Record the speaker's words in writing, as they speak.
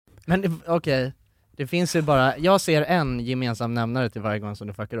Men okej. Det finns ju bara, jag ser en gemensam nämnare till varje gång som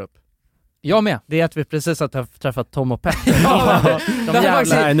du fuckar upp. Jag med. Det är att vi precis har träffat Tom och Petter.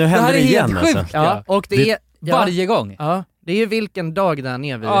 Nej, nu händer det igen helt sjukt. alltså. Ja, och det är... Varje gång. Ja, det är ju vilken dag där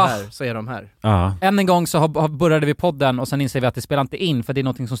är vi här, så är de här. Ja. Än en gång så började vi podden och sen inser vi att det spelar inte in för det är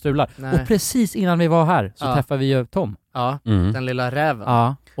någonting som strular. Nej. Och precis innan vi var här så träffade vi ju Tom. Ja, den lilla räven.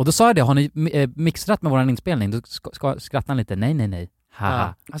 Ja, och då sa jag det, har ni mixrat med våran inspelning? Då skrattade han lite, nej.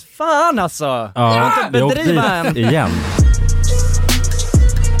 Haha. Ja. Alltså, fan alltså! Ja, Jag har inte vi åkte bedriva dit igen.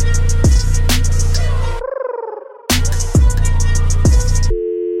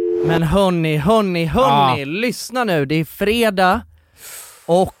 Men hörni, lyssna nu. Det är fredag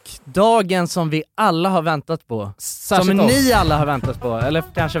och dagen som vi alla har väntat på. Särskilt som oss. ni alla har väntat på. Eller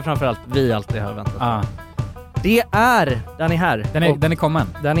kanske framförallt vi alltid har väntat på. Det är, den är här. Den är kommen.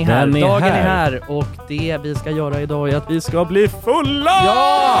 Den är här. Dagen är här. Och det vi ska göra idag är att vi ska bli fulla!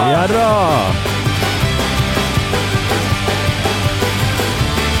 Ja då!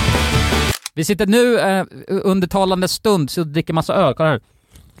 Vi sitter nu under talande stund så dricker massa öl. Kolla här.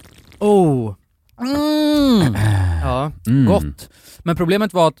 Oh. Ja, gott. Men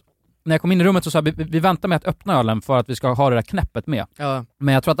problemet var att när jag kom in i rummet så sa vi väntar med att öppna ölen för att vi ska ha det där knäppet med. Ja.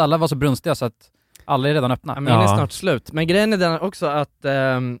 Men jag tror att alla var så brunstiga så att alla är redan öppna. Ja, men det är snart slut. Men grejen är den också att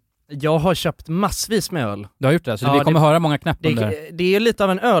jag har köpt massvis med öl. Du har gjort det, så vi kommer höra många knäpp under. Det är lite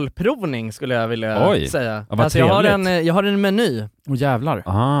av en ölprovning skulle jag vilja säga. Ja, alltså jag har en meny. Åh jävlar.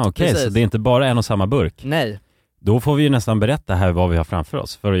 Okej, så det är inte bara en och samma burk? Nej. Då får vi ju nästan berätta här vad vi har framför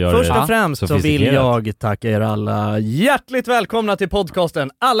oss för att göra Först och främst så vill jag tacka er alla hjärtligt välkomna till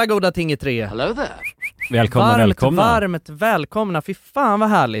podcasten Alla goda ting i tre. Hello there. Varmt välkomna, fy fan vad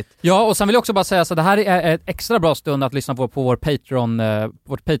härligt. Ja, och sen vill jag också bara säga så det här är ett extra bra stund att lyssna på vårt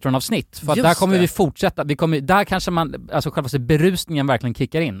Patreon-avsnitt. För att där kommer vi fortsätta, där kanske alltså själva berusningen verkligen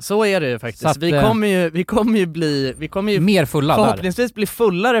kickar in. Så är det ju faktiskt. Att, vi kommer ju bli mer fulla förhoppningsvis bli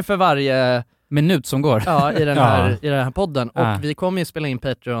fullare för varje minut som går. Ja, i den här podden. Och vi kommer ju spela in The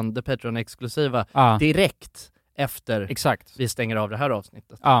Patreon-exklusiva direkt efter vi stänger av det här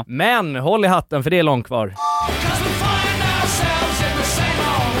avsnittet. Men håll i hatten för det är långt kvar.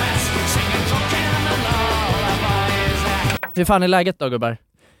 Hur fan är läget då, gubbar?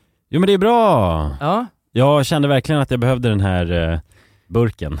 Jo men det är bra. Ja. Jag kände verkligen att jag behövde den här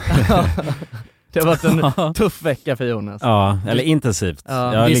burken. Det har varit en tuff vecka för Jonas. Ja, eller intensivt.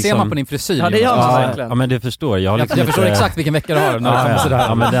 Ja. Det ser man på din frisyr. Ja, det gör man verkligen. Ja, men det förstår jag. Jag förstår exakt vilken vecka du har.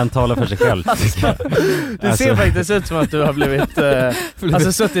 Ja, men den talar för sig själv. Det ser faktiskt ut som att du har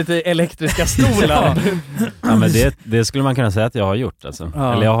blivit suttit i elektriska stolar. Ja, men det skulle man kunna säga att jag har gjort. Alltså.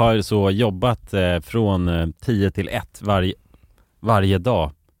 Ja. Eller jag har så jobbat från 10 till 1 varje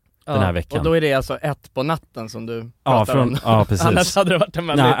dag. Den här veckan. Och då är det alltså 1 på natten som du pratar om. Ja, precis. Annars hade det varit en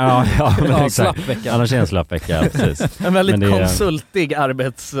väldigt slapp vecka. Annars är det en slapp vecka, precis. En väldigt konsultig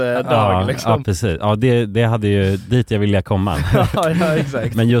arbetsdag liksom. Ja, precis. Ja, det hade ju dit jag ville komma. Ja,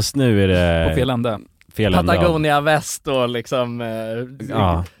 exakt. Men just nu är det på fel ände. Patagonia väst och liksom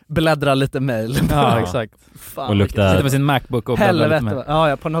bläddra lite mejl. Ja, exakt. Fan, och lukta sitta med sin MacBook och bläddra lite med.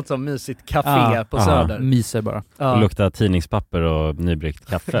 Ja, på något så mysigt café på Söder. Myser bara. Och lukta tidningspapper och nybryggt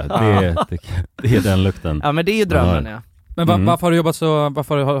kaffe. Det är den lukten. Ja, men det är ju drömmen, ja. Men varför har du jobbat så,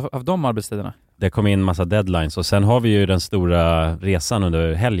 varför har du haft de arbetstiderna? Det kom in massa deadlines och sen har vi ju den stora resan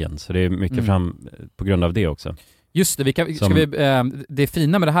under helgen, så det är mycket fram på grund av det också. Just det, det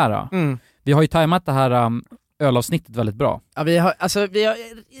fina med det här då. Vi har ju tajmat det här ölavsnittet väldigt bra. Ja, vi har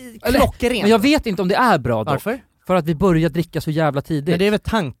klockrent. Men jag vet inte om det är bra då. Varför? För att vi börjar dricka så jävla tidigt. Men det är väl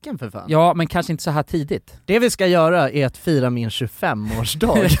tanken för fan. Ja, men kanske inte så här tidigt. Det vi ska göra är att fira min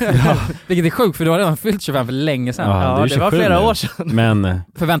 25-årsdag. Vilket är sjukt, för du har redan fyllt 25 för länge sedan. Ja, det var flera år sedan. Men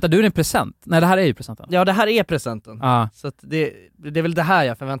förväntar du dig en present? Nej, det här är ju presenten. Ja, det här är presenten. Ja. Så att det är väl det här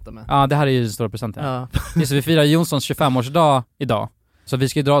jag förväntar mig. Ja, det här är ju den stora presenten. Ja. Så vi firar Jonssons 25-årsdag idag. Så vi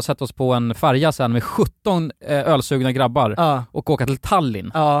ska ju sätta oss på en färja sen med 17 ölsugna grabbar och åka till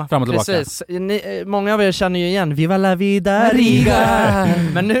Tallinn fram och tillbaka. Precis. Många av er känner ju igen Viva la vida Riga.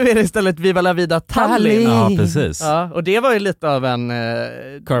 Men nu är det istället Viva la vida Tallinn. Ja, precis. Ja, och det var ju lite av en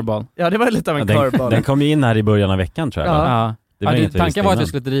curveball. Ja, det var lite av en curveball. Den kom ju in här i början av veckan, tror jag. Ja. Tanken var att vi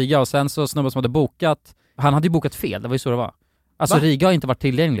skulle till Riga och sen så snubben som hade bokat, han hade ju bokat fel, det var ju så det var. Alltså Riga har inte varit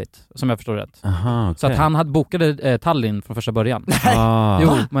tillgängligt, som jag förstår rätt. Aha, okay. Så att han hade bokade Tallinn från första början.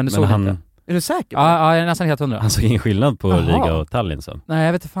 Jo, men det såg inte. Är du säker? Ja, jag är nästan helt 100. Han såg ingen skillnad på Riga och Tallinn så. Nej,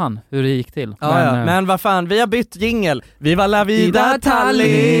 jag vet inte fan hur det gick till. Men vad fan, vi har bytt jingle. Viva la vida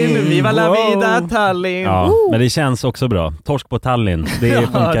Tallinn! Viva la vida Tallinn! Ja, men det känns också bra. Torsk på Tallinn, det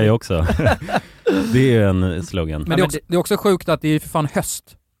funkar ju också. Det är ju en slogan. Men det är också sjukt att det är för fan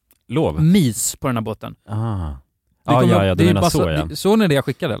höst. lov? Mys på den här båten. Du menar så, ja. Såg ni det jag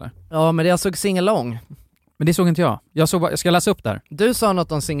skickade eller? Ja, men jag såg singalong. Men det såg inte jag. Jag ska läsa upp där. Du sa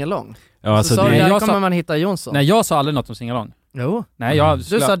något om singalong. Ja, alltså så där kommer man hitta Jonsson. Nej, jag sa aldrig något om singalong. Jo. Nej,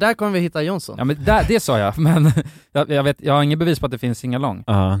 du sa där kommer vi hitta Jonsson. Ja, men det sa jag. Men jag har ingen bevis på att det finns singalong.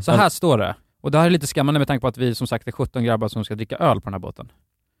 Så här står det. Och det här är lite skammande med tanke på att vi som sagt är 17 grabbar som ska dricka öl på den här båten.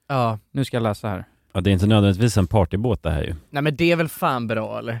 Ja. Nu ska jag läsa här. Ja, det är inte nödvändigtvis en partybåt det här ju. Nej, men det är väl fan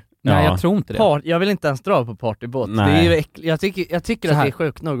bra, eller? Nej, jag tror inte det. Jag vill inte ens dra på partybåt. Det är ju jag tycker att det är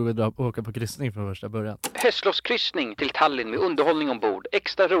sjukt nog att åka på kryssning från första början. Hässlovskryssning till Tallinn med underhållning ombord.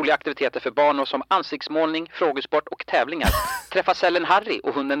 Extra roliga aktiviteter för barn och som ansiktsmålning, frågesport och tävlingar. Träffa sällen Harry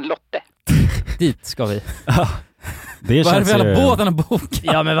och hunden Lotte. Dit ska vi. Det vad är det för jävla båtarna bok?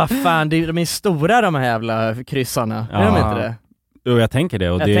 Ja, men vad fan, de är stora de här jävla kryssarna. Är de inte det? Jo, jag tänker det.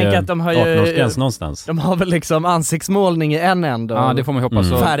 Och jag det tänker att de har ju 18-årsgräns någonstans. De har väl liksom ansiktsmålning i en ända. Ja, det får man hoppas.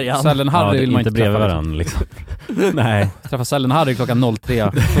 Sällen Harry vill man inte bredvid varandra liksom. Nej. Träffa Sällen Harry klockan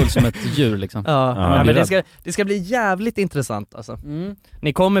 03 full som ett djur liksom. Ja, men det ska bli jävligt intressant alltså.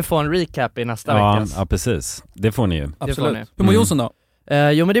 Ni kommer få en recap i nästa vecka. Ja, precis. Det får ni ju. Absolut. Hur mår Jonsson då?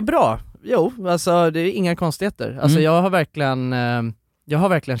 Jo, men det är bra. Jo, alltså det är inga konstigheter. Alltså jag har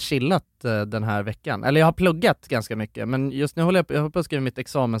verkligen chillat den här veckan. Eller jag har pluggat ganska mycket, men just nu håller jag på att skriva mitt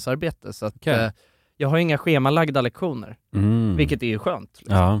examensarbete, så att jag har inga schemalagda lektioner, vilket är ju skönt.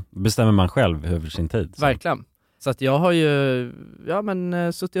 Liksom. Ja, bestämmer man själv över sin tid. Så. Verkligen. Så att jag har ju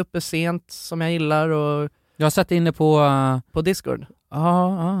suttit uppe sent som jag gillar, och jag har sett inne på Discord.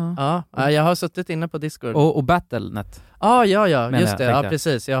 Ja, jag har suttit inne på Discord. Och Battle.net. Ja, just det. Ja,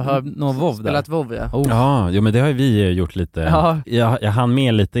 precis. Jag har spelat WoW, Ja, men det har ju vi gjort lite. Jag hann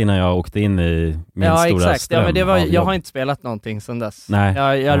med lite innan jag åkte in i min stora exakt. ström. Ja, men jag har inte spelat någonting sedan dess.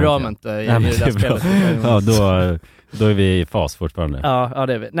 Nej. Jag rör mig inte i det där spelet. Ja, då är vi i fas fortfarande. Ja,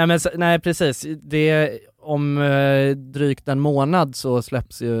 det är vi. Nej, precis. Om drygt en månad så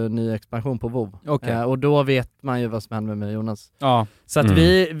släpps ju en ny expansion på WoW. Och då vet man ju vad som händer med Jonas. Ja. Så att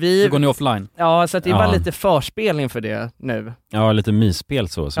vi går ni offline. Ja, så att det är bara lite förspel inför det nu. Ja, lite mysspel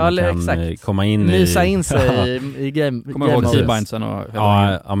så man kan komma in mysa in sig i game. Kommer ihåg keybindsen och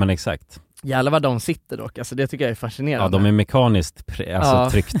ja, men exakt. Jävlar vad de sitter dock, alltså det tycker jag är fascinerande. Ja, de är mekaniskt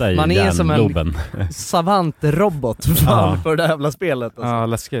tryckta i man är som en savantrobot för det där jävla spelet alltså. Ja,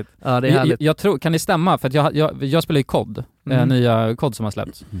 läskigt. Ja, det är härligt. Jag tror, kan det stämma? För att jag spelar ju COD, nya COD som har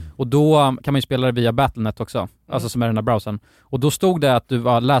släppts. Och då kan man ju spela det via Battle.net också, alltså som är den här browsern. Och då stod det att du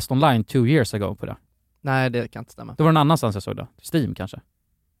var last online 2 years ago på det. Nej, det kan inte stämma. Det var någon annanstans jag såg det. Steam kanske?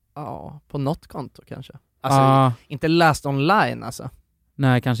 Ja, på något konto kanske. Alltså inte last online alltså.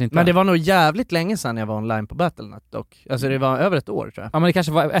 Nej, kanske inte. Men det var nog jävligt länge sedan jag var online på Battle.net dock. Alltså det var över ett år tror jag. Ja, men det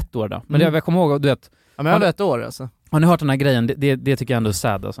kanske var 1 år då. Men jag kommer ihåg, du vet. Ja, men över ett år alltså. Har ni hört den här grejen? Det tycker jag ändå är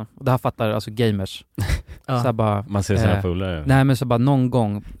sad alltså. Och det här fattar alltså gamers. Så bara, man ser sina polare. Nej, men så bara någon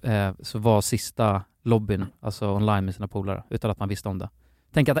gång så var sista lobbyn alltså online med sina polare utan att man visste om det.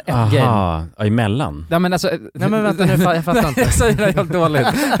 Tänk att ett game. Ja, emellan. Nej, men alltså, nej, men vänta nu, jag fattar inte. Jag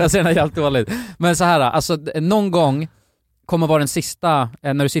säger det helt dåligt. Men så här, alltså någon gång kommer vara den sista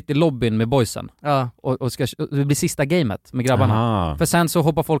när du sitter i lobbyn med boysen. Ja. Och det blir sista gamet med grabbarna. Aha. För sen så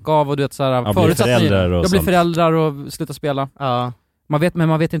hoppar folk av och du vet så här, blir föräldrar och slutar spela. Ja.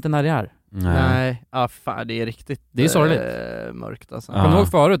 Man vet inte när det är. Nej. Ja, fan, det är riktigt. Det är sorgligt. Mörkt alltså. Kommer du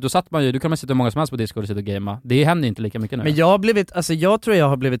ihåg förut, du kan man sitta hur många som helst på Discord och sitta och gamea. Det händer inte lika mycket nu. Men jag tror jag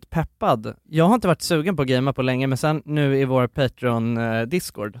har blivit peppad. Jag har inte varit sugen på att gamea på länge, men sen nu i vår Patreon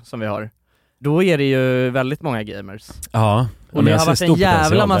Discord som vi har, då är det ju väldigt många gamers. Ja. Och det har varit en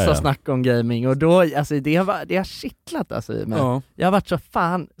jävla massa snack om gaming, och då, alltså det har kittlat alltså i mig. Ja. Jag har varit så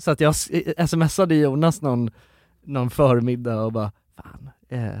fan, så att jag smsade Jonas någon förmiddag och bara, fan,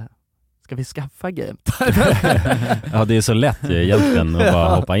 ska vi skaffa game? Ja, det är så lätt egentligen att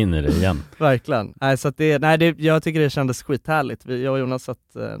bara hoppa in i det igen. Verkligen. Nej, så att jag tycker det kändes skithärligt. Jag och Jonas satt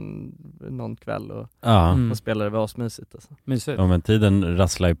någon kväll och spelade, det var asmysigt alltså. Mysigt. Ja, men tiden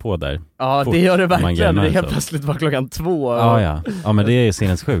rasslar ju på där. Ja, det gör det verkligen. Det är helt plötsligt bara 2:00. Ja, men det är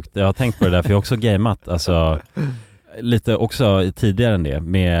sinnessjukt. Jag har tänkt på det där, för jag har också gameat, alltså lite också tidigare än det,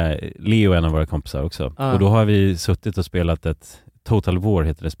 med Leo, en av våra kompisar också. Och då har vi suttit och spelat ett Total War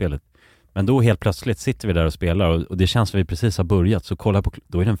heter det spelet. Men då helt plötsligt sitter vi där och spelar och det känns som vi precis har börjat, så kolla på,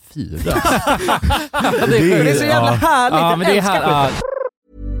 då är den 4. Det är så jävla härligt. Ja, men det är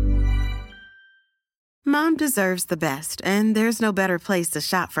Mom deserves the best, and there's no better place to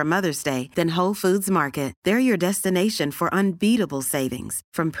shop for Mother's Day than Whole Foods Market. They're your destination for unbeatable savings,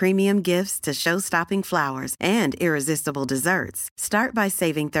 from premium gifts to show-stopping flowers and irresistible desserts. Start by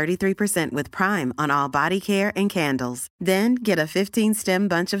saving 33% with Prime on all body care and candles. Then get a 15-stem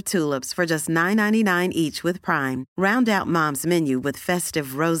bunch of tulips for just $9.99 each with Prime. Round out Mom's menu with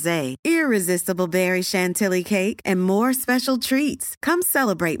festive rosé, irresistible berry chantilly cake, and more special treats. Come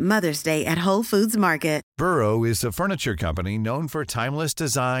celebrate Mother's Day at Whole Foods Market. Burrow is a furniture company known for timeless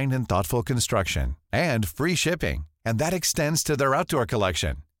design and thoughtful construction, and free shipping, and that extends to their outdoor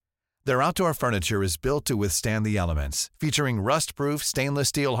collection. Their outdoor furniture is built to withstand the elements, featuring rust-proof stainless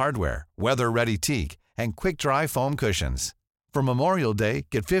steel hardware, weather-ready teak, and quick-dry foam cushions. For Memorial Day,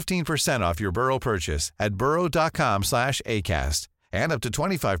 get 15% off your Burrow purchase at burrow.com/acast, and up to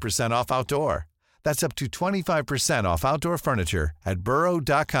 25% off outdoor. That's up to 25% off outdoor furniture at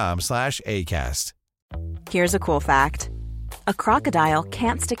burrow.com/acast. Here's a cool fact. A crocodile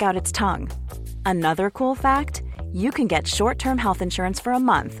can't stick out its tongue. Another cool fact, you can get short-term health insurance for a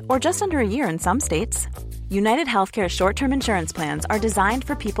month or just under a year in some states. United Healthcare short-term insurance plans are designed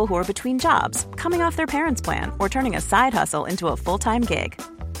for people who are between jobs, coming off their parents' plan, or turning a side hustle into a full-time gig.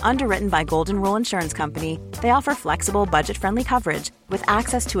 Underwritten by Golden Rule Insurance Company, they offer flexible, budget-friendly coverage with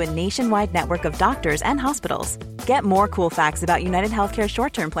access to a nationwide network of doctors and hospitals. Get more cool facts about United Healthcare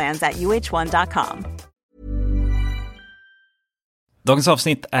short-term plans at uh1.com. Dagens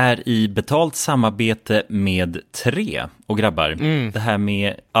avsnitt är i betalt samarbete med 3. Och grabbar, det här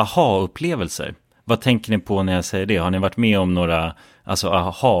med aha-upplevelser. Vad tänker ni på när jag säger det? Har ni varit med om några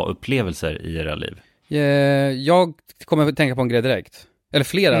aha-upplevelser i era liv? Jag kommer att tänka på en grej direkt. Eller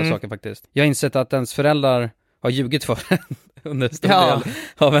flera saker faktiskt. Jag har insett att ens föräldrar har ljugit för en under stor del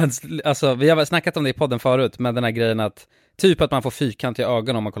av ens... Alltså, vi har snackat om det i podden förut, med den här grejen att typ att man får fyrkantiga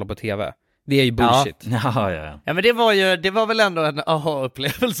ögon om man kollar på tv. Det är ju bullshit. Ja, men det var väl ändå en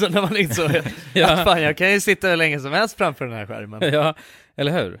aha-upplevelse när man insåg att fan, jag kan ju sitta hur länge som helst framför den här skärmen. Ja,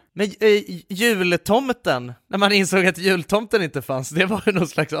 eller hur? Men jultomten, när man insåg att jultomten inte fanns, det var ju någon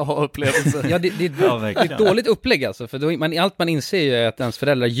slags aha-upplevelse. Ja, det är ett dåligt upplägg alltså, för då, allt man inser ju är att ens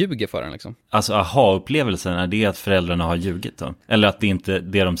föräldrar ljuger för en liksom. Alltså aha-upplevelsen, är det att föräldrarna har ljugit då? Eller att det inte,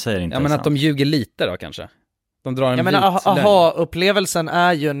 det de säger inte är sant? Men att de ljuger lite då kanske. De drar en aha-upplevelsen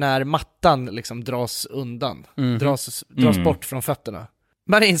är ju när mattan liksom dras undan, dras bort från fötterna.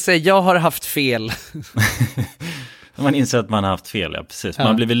 Man inser, jag har haft fel. Man inser att man har haft fel, ja precis. Man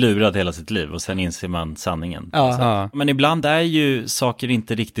har blivit lurad hela sitt liv och sen inser man sanningen. Ja. Men ibland är ju saker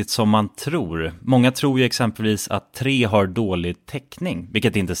inte riktigt som man tror. Många tror ju exempelvis att 3 har dålig täckning,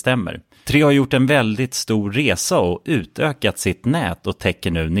 vilket inte stämmer. 3 har gjort en väldigt stor resa och utökat sitt nät och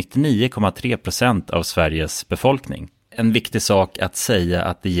täcker nu 99,3% av Sveriges befolkning. En viktig sak att säga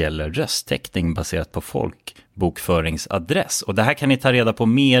att det gäller rösttäckning baserat på folkbokföringsadress. Och det här kan ni ta reda på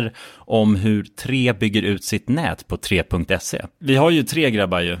mer om hur 3 bygger ut sitt nät på 3.se. Vi har ju 3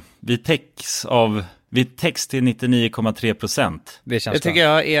 grabbar ju. Vi täcks till 99,3%. Det tycker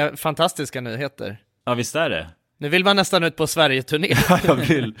jag är fantastiska nyheter. Ja, visst är det. Nu vill man nästan ut på Sverige-turné. jag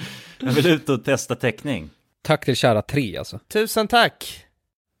vill ut och testa täckning. Tack till kära 3 alltså. Tusen tack.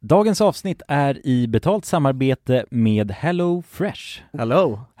 Dagens avsnitt är i betalt samarbete med Hello Fresh.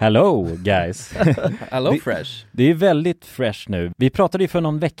 Hello guys. Hello Fresh. Det är väldigt fresh nu. Vi pratade ju för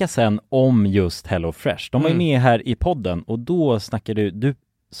någon vecka sedan om just Hello Fresh. De var ju med här i podden och då snackade du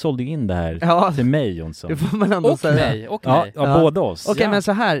sålde in det här till mig, Jonsson. Det får man ändå säga. Och mig. Ja, båda oss. Okej, men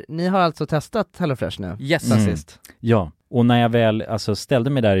så här, ni har alltså testat Hello Fresh nu? Yes. Sist. Ja, och när jag väl ställde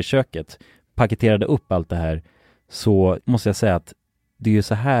mig där i köket, paketerade upp allt det här, så måste jag säga att det är ju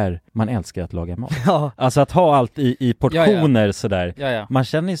så här man älskar att laga mat. Ja. Alltså att ha allt i portioner sådär. Ja. Man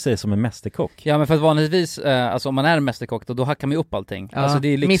känner ju sig som en mästerkock. Ja, men för att vanligtvis, alltså om man är en mästerkock då hackar man upp allting. Ja. Alltså det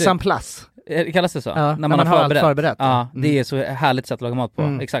är liksom... Mise en place. Kallas det så? Ja, när man har förberett. Ja, det är så härligt sätt att laga mat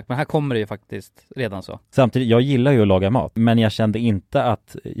på. Exakt, men här kommer det ju faktiskt redan så. Samtidigt, jag gillar ju att laga mat, men jag kände inte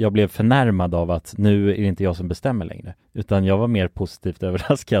att jag blev förnärmad av att nu är det inte jag som bestämmer längre. Utan jag var mer positivt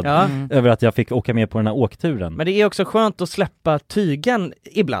överraskad över att jag fick åka med på den här åkturen. Men det är också skönt att släppa tygen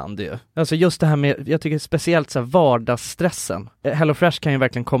ibland ju. Alltså just det här med, jag tycker speciellt så här vardagsstressen. Hello Fresh kan ju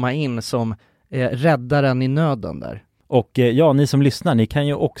verkligen komma in som räddaren i nöden där. Och ja, ni som lyssnar, ni kan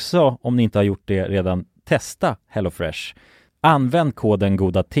ju också, om ni inte har gjort det redan, testa HelloFresh. Använd koden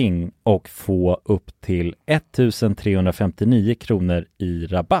GODATING och få upp till 1359 kronor i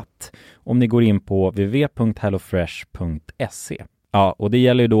rabatt om ni går in på www.hellofresh.se. Ja, och det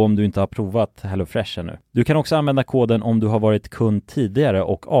gäller ju då om du inte har provat HelloFresh ännu. Du kan också använda koden om du har varit kund tidigare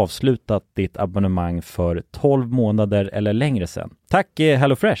och avslutat ditt abonnemang för 12 månader eller längre sedan. Tack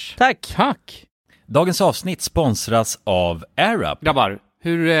HelloFresh! Tack! Dagens avsnitt sponsras av AirUp. Grabbar,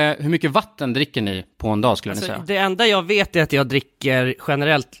 hur mycket vatten dricker ni på en dag skulle ni säga? Det enda jag vet är att jag dricker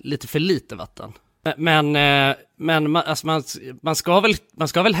generellt lite för lite vatten. Men man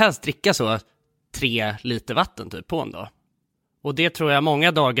ska väl helst dricka så 3 liter vatten typ på en dag. Och det tror jag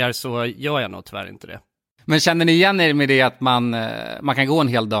många dagar så gör jag nog tyvärr inte det. Men känner ni igen er med det att man kan gå en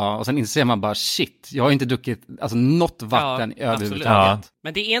hel dag och sen inser man bara shit, jag har inte druckit något vatten överhuvudtaget. Ja.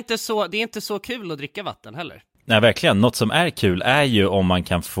 Men det är inte så kul att dricka vatten heller. Nej, verkligen. Något som är kul är ju om man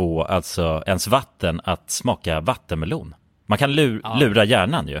kan få alltså ens vatten att smaka vattenmelon. Man kan lura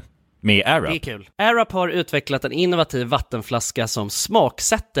hjärnan ju med AirUp. Det är kul. AirUp har utvecklat en innovativ vattenflaska som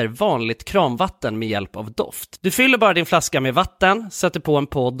smaksätter vanligt kranvatten med hjälp av doft. Du fyller bara din flaska med vatten, sätter på en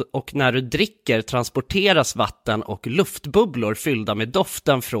podd och när du dricker transporteras vatten och luftbubblor fyllda med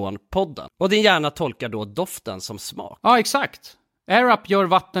doften från podden. Och din hjärna tolkar då doften som smak. Ja, exakt. AirUp gör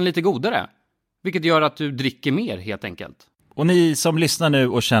vatten lite godare, vilket gör att du dricker mer helt enkelt. Och ni som lyssnar nu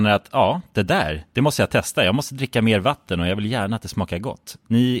och känner att det måste jag testa. Jag måste dricka mer vatten och jag vill gärna att det smakar gott.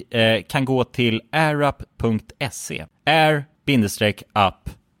 Ni kan gå till airup.se. air-up.se.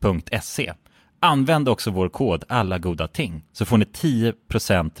 Använd också vår kod alla goda ting så får ni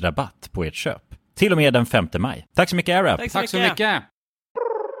 10% rabatt på ert köp. Till och med den 5 maj. Tack så mycket AirUp. Tack så mycket.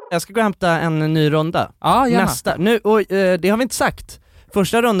 Jag ska gå och hämta en ny runda. Ja, gärna. Nästa. Nu, och det har vi inte sagt.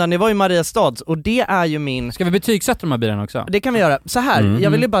 Första rundan, det var ju Mariestads och det är ju min... Ska vi betygsätta de här bilarna också? Det kan vi göra. Så här,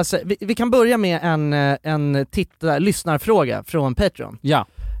 jag vill ju bara säga, vi kan börja med en lyssnarfråga från Patreon. Ja.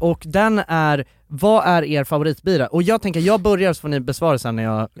 Och den är, vad är er favoritbira? Och jag tänker, jag börjar så får ni besvara sen när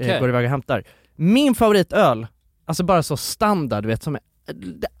jag går iväg och hämtar. Min favoritöl, alltså bara så standard, vet som är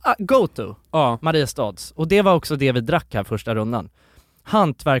go-to, Mariestads. Och det var också det vi drack här första rundan.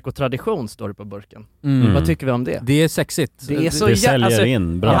 Hantverk och tradition står det på burken. Vad tycker vi om det? Det är sexigt. Det är så det säljer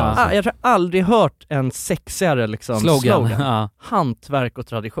in bra. Jag har aldrig hört en sexigare liksom slogan. Ja. Hantverk och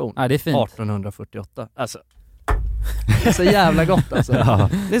tradition. Ja, det är fint. 1848. Alltså, det är så jävla gott alltså.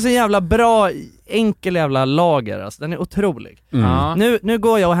 Det är så jävla bra, enkel jävla lager alltså. Den är otrolig. Nu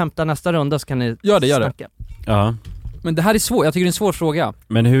går jag och hämtar nästa runda så kan ni snacka. Ja. Men det här är svårt, jag tycker det är en svår fråga.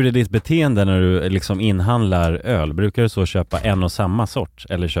 Men hur är ditt beteende när du liksom inhandlar öl? Brukar du så köpa en och samma sort?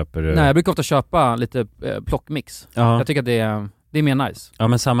 Eller köper du... Nej, jag brukar ofta köpa lite plockmix. Ja. Jag tycker att det är mer nice. Ja,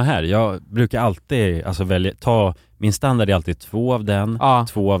 men samma här. Jag brukar alltid min standard är alltid 2 av den,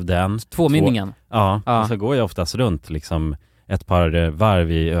 2 av den. 2 minningen. Ja, och så går jag oftast runt liksom ett par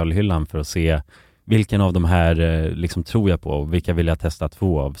varv i ölhyllan för att se vilken av de här liksom tror jag på och vilka vill jag testa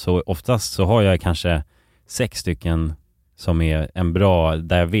 2 av. Så oftast så har jag kanske 6 stycken som är en bra,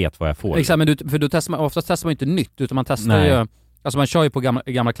 där jag vet vad jag får. Exakt, men oftast testar man inte nytt, utan man testar ju, alltså man kör ju på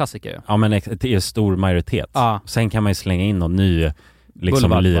gamla klassiker. Ja, men det är stor majoritet. Ja. Sen kan man ju slänga in någon ny liksom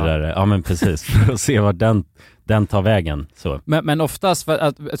Boulevard, lirare. Va? Ja, men precis, för att se vad den tar vägen. Så. Men oftast,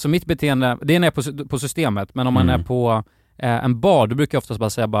 alltså mitt beteende, det är när jag är på systemet, men om man är på en bar, då brukar jag oftast bara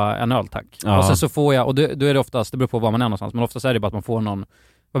säga en öl tack. Ja. Och sen så får jag, och då är det oftast, det beror på var man är någonstans, men oftast är det bara att man får någon,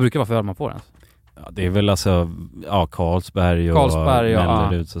 vad brukar det vara för öl man får ens? Ja, det är väl alltså Carlsberg och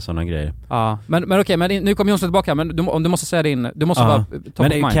Melleruds och sådana grejer. Ja, men okej, men nu kommer Jonsson tillbaka, men du måste säga din, du måste bara ta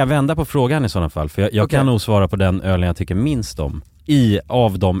men kan jag vända på frågan i sådana fall? För jag kan nog svara på den ölen jag tycker minst om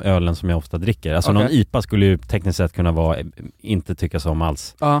av de ölen som jag ofta dricker. Alltså någon IPA skulle ju tekniskt sett kunna vara inte tycka så om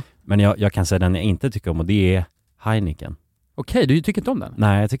alls. Men jag kan säga den jag inte tycker om, och det är Heineken. Okej, du tycker inte om den?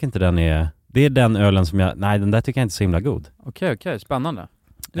 Nej, jag tycker inte den är... Det är den ölen som den där tycker jag inte är så himla god. Okej, spännande.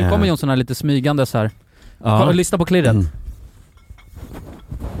 Nu kommer Jonsson här lite smygandes här. Kolla, lyssna på klirret.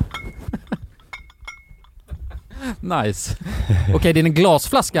 Nice. Okej, det är en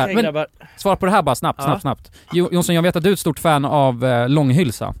glasflaska. Men svara på det här bara snabbt. Jonsson, jag vet att du är ett stort fan av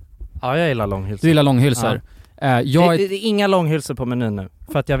långhylsa. Ja, jag gillar långhylsor. Du gillar långhylsor. Det är inga långhylsor på menyn nu.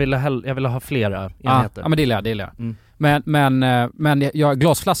 För att jag ville ha flera enheter. Ja, men det gillar jag. Men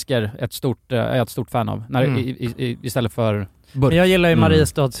glasflaskor är ett stort fan av. Istället för... Men jag gillar ju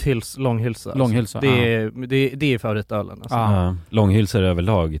Mariestads långhylsa. Långhylsa. Det är favoritölen alltså. Ja. Långhylsor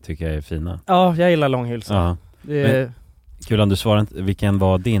överlag tycker jag är fina. Ja, jag gillar långhylsa. Ja. Kul om du svarar inte, vilken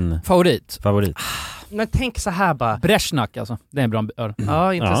var din favorit? Men tänk så här bara. Brezhnak alltså, det är en bra öl.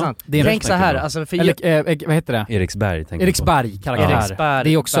 Ja, intressant. Tänk så här alltså, för vad heter det? Eriksberg tänker Eriksberg karaktär. Det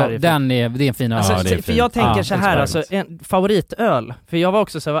är också det är en fin öl. Alltså, för jag tänker så här alltså, en favoritöl. För jag var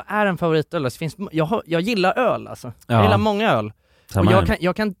också så här, vad är en favoritöl? Alltså, jag gillar öl alltså. Jag gillar många öl. Och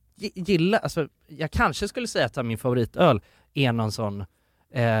jag kan gilla, alltså jag kanske skulle säga att min favoritöl är någon sån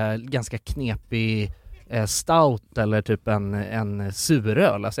ganska knepig stout eller typ en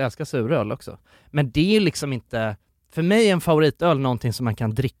suröl. Alltså jag älskar suröl också. Men det är liksom inte för mig är en favoritöl någonting som man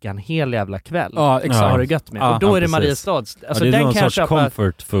kan dricka en hel jävla kväll. Ja, exakt. Och ha det gött med. Och då är det Mariestads. Alltså det är den kan jag köpa,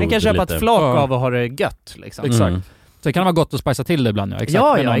 food, den kan köpa lite. ett flak av och ha det gött liksom. Exakt. Så det kan vara gott att spicea till det ibland. Exakt.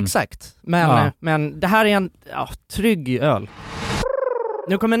 Ja, exakt. Men det här är en trygg öl.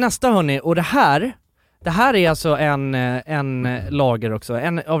 Nu kommer nästa hörni, och det här är alltså en lager också,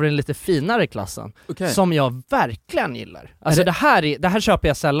 en av den lite finare klassen, som jag verkligen gillar. Alltså det här köper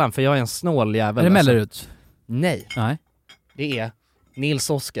jag sällan för jag är en snål jävel. Är det Mellerud? Nej. Nej. Det är Nils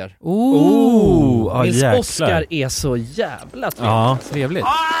Oskar. Nils Oskar är så jävla trevligt. Ja, trevligt.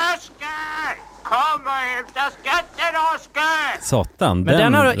 Oskar! Kom och hämta skatten, Oskar! Satan. Men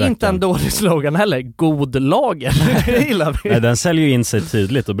den har inte en dålig slogan heller. God lager. Det gillar vi. Nej, den säljer ju in sig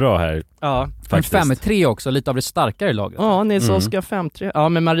tydligt och bra här. Ja. Faktiskt. 5-3 också, lite av det starkare lagret. Ja, Nils Oskar 5-3. Ja,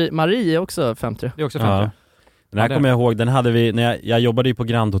 men Marie är också 5-3. Det är också 5-3. Ja. Den här kommer jag ihåg, den hade vi, när jag jobbade ju på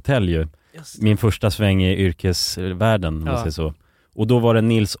Grand Hotel ju. Min första sväng i yrkesvärlden, om man säger så. Och då var det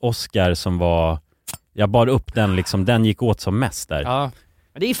Nils Oskar som var, jag bar upp den liksom, den gick åt som mest där. Ja.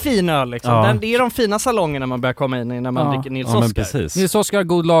 Det är fin öl liksom. Ja. Det är de fina salongerna man börjar komma in i när man dricker Nils Oskar. Men precis. Nils Oskar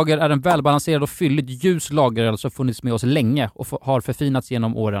God lager är en välbalanserad och fylligt ljus lageröl som funnits med oss länge och har förfinats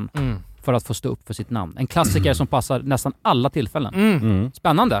genom åren för att få stå upp för sitt namn. En klassiker som passar nästan alla tillfällen.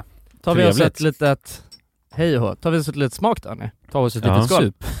 Spännande. Tar vi oss ett litet hej och hå. Tar vi oss ett litet smak då? Tar oss ett litet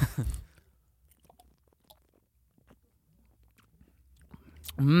sup.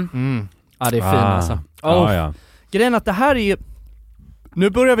 Ja, det är fin alltså. Ja. Grejen att det här är ju, nu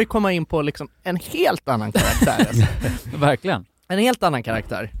börjar vi komma in på liksom en helt annan karaktär. Alltså. Verkligen. En helt annan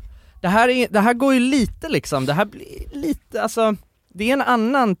karaktär. Det här går ju lite liksom, det här blir lite, alltså det är en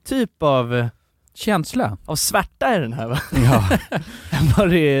annan typ av känsla av svärta i den här, va? Ja. Än vad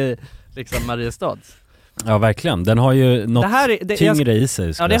det är liksom Mariestads. Ja, verkligen. Den har ju något tyngre i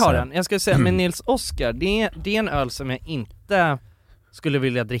sig. Ja, det har den. Jag skulle säga, men Nils Oskar, det är en öl som jag inte skulle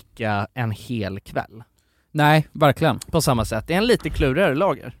vilja dricka en hel kväll. Nej, verkligen. På samma sätt. Det är en lite klurigare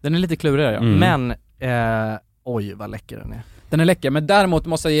lager. Den är lite klurigare, ja. Men, oj vad läcker den är. Den är läcker, men däremot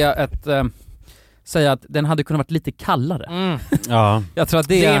måste jag ge säga att den hade kunnat varit lite kallare. Ja. Jag tror att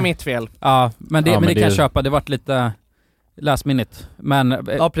det är mitt fel. Ja, men det kan jag köpa. Det varit lite last minute. Men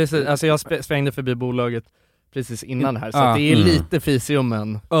ja, precis. Alltså jag svängde förbi bolaget precis innan här, så att det är lite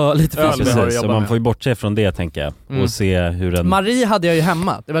fisium. Ja, lite fisium. Så man får ju bortse från det, tänker jag. Och se hur den... Marie hade jag ju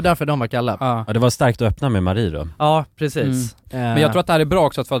hemma. Det var därför de var kalla. Ja, det var starkt att öppna med Marie då. Ja, precis. Men jag tror att det här är bra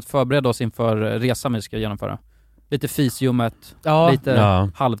också för att förbereda oss inför resan vi ska genomföra. Lite fisiumet, lite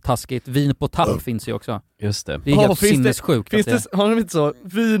halvtaskigt. Vin på tapp finns ju också. Just det. Det är helt sinnessjukt. Har de inte så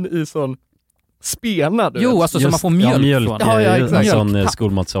vin i sån spena? Jo, alltså så man får mjölk från. Ja, exakt. Sån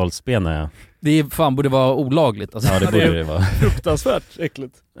skolmatsalspena, ja. Det fan borde vara olagligt alltså. Ja, det borde det vara. Fruktansvärt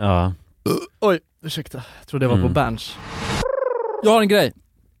äckligt. Ja. Oj, ursäkta. Jag tror det var på Berns. Jag har en grej.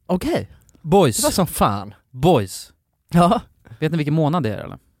 Okej. Boys. Det var som fan. Boys. Ja. Vet ni vilken månad det är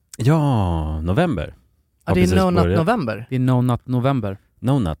eller? Ja, november. Ja, det är No Nut November. Det är No Nut November.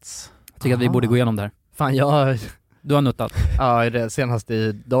 No Nuts. Jag tycker att vi borde gå igenom det här. Fan, Du har nuttat. Ja, det senaste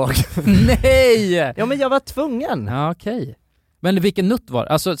idag. Nej! Ja, men jag var tvungen. Ja, okej. Men vilken nutt var?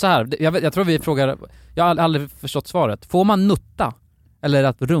 Alltså så här, jag tror vi frågar, jag har aldrig förstått svaret. Får man nutta? Eller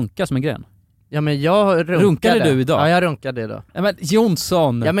att runka som en gren? Ja, men jag runkade du idag? Ja, jag runkade idag. Ja, men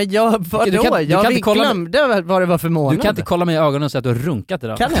Jonsson! Ja, men jag glömde vad det var för månad. Du kan inte kolla mig i ögonen och säga att du har runkat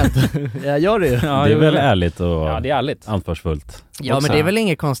idag. Kan jag inte? Jag gör det ju. Ja, det är väl ärligt och det är ärligt. ansvarsfullt. Ja, men det är väl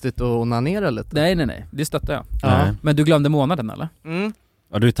inget konstigt att onanera lite. Nej, det stöttar jag. Ja. Men du glömde månaden eller?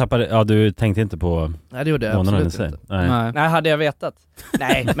 Ja, du tänkte inte på... Nej, det gjorde jag absolut inte. Nej, hade jag vetat.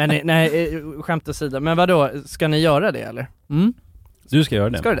 Nej, skämt åsida. Men vadå, ska ni göra det eller? Du ska göra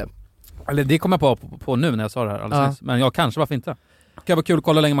det. Ska du det? Eller det kommer jag på nu när jag sa det här alldeles. Men jag kanske, varför inte? Det kan vara kul att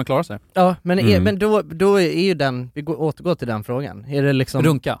kolla hur länge man klarar sig. Ja, men då är ju den, vi återgår till den frågan. Är det liksom...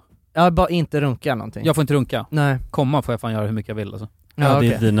 Runka? Ja, bara inte runka någonting. Jag får inte runka. Nej. Komma får jag fan göra hur mycket jag vill alltså. Ja,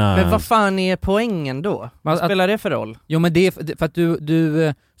 det är dina... Men vad fan är poängen då? Vad spelar det för roll? Jo, men det är för att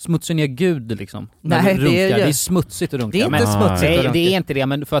du smutsar ner Gud liksom. Nej, det är smutsigt att runka. Det är inte smutsigt att runka. Nej, det är inte det,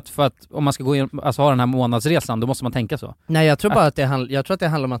 men för att om man ska gå in, alltså ha den här månadsresan, då måste man tänka så. Nej, jag tror bara att det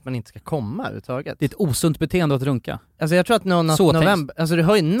handlar om att man inte ska komma överhuvudtaget. Det är ett osunt beteende att runka. Alltså jag tror att november, alltså du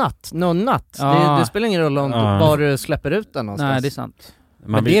har ju natt. Det spelar ingen roll om var du släpper ut den någonstans. Nej, det är sant.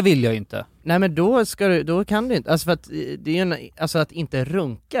 Men det vill jag ju inte. Nej, men då kan du inte. Alltså för att det är ju alltså att inte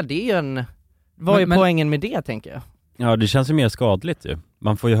runka, det är ju en... Vad är poängen med det, tänker jag? Ja, det känns ju mer skadligt ju.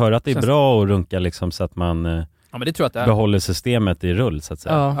 Man får ju höra att det är bra att runka liksom, så att man men det tror jag att det är. Behåller systemet i rull så att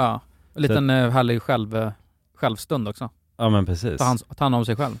säga. Ja. En liten härlig självstund också. Ja, men precis. Ta hand om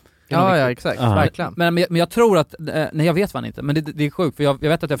sig själv. Ja, exakt, verkligen. Men jag tror att, nej jag vet fan inte, men det är sjukt för jag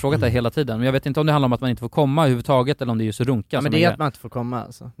vet att jag har frågat det hela tiden, men jag vet inte om det handlar om att man inte får komma överhuvudtaget eller om det är just runka. Men det är att man inte får komma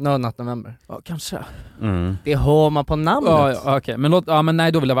alltså. Not November. Ja, kanske. Det hör man på namnet. Ja, okej. Men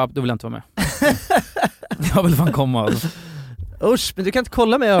nej, då vill jag inte vara med. Jag vill fan komma alltså. Usch, men du kan inte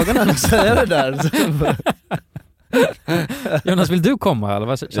kolla mig i ögonen och säga det där. Jonas, vill du komma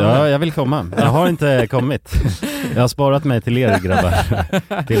eller? Ja, jag vill komma. Jag har inte kommit. Jag har sparat mig till er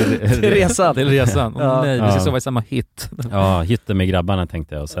grabbar. Till resan. Till resan. Nej, vi ska sova i samma hytt. Ja, hytten med grabbarna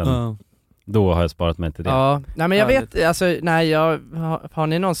tänkte jag och sen då har jag sparat mig till det. Ja, nej men jag vet, alltså har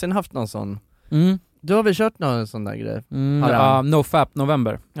ni någonsin haft någon sån? Du har väl kört någon sån där grej? NoFap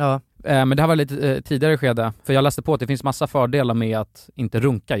November. Ja. Men det här var lite tidigare skede, för jag läste på att det finns massa fördelar med att inte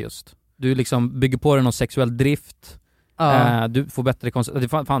runka just. Du liksom bygger på dig någon sexuell drift. Du får bättre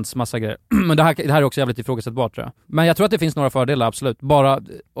det fanns massa grejer. Men det här är också jävligt ifrågasättbart tror jag. Men jag tror att det finns några fördelar, absolut. Bara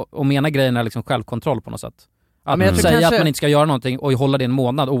att mena grejerna är liksom självkontroll på något sätt. Att säga att man inte ska göra någonting och hålla det en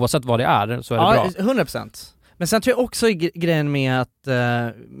månad oavsett vad det är, så är det bra. 100%. Men sen tror jag också grejen med att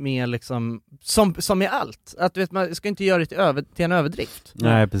med liksom som med allt, att vet, man ska inte göra det till en överdrift.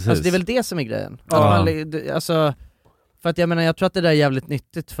 Nej, precis. Alltså det är väl det som är grejen. Att man, alltså, för att jag tror att det där är jävligt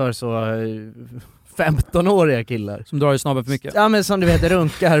nyttigt för så 15-åriga killar som drar i snabben för mycket. Ja, men som du vet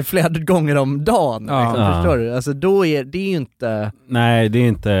runkar flera gånger om dagen liksom, förstår du? Alltså då är det ju inte. Nej, det är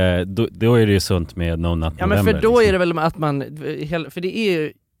inte då är det ju sunt med No Nut November. Ja, men för då liksom är det väl att man för det är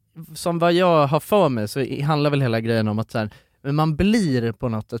ju som vad jag har för mig så handlar väl hela grejen om att så här, man blir på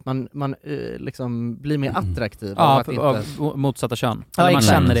något sätt, man liksom blir mer attraktiv av motsatta kön. Ja, man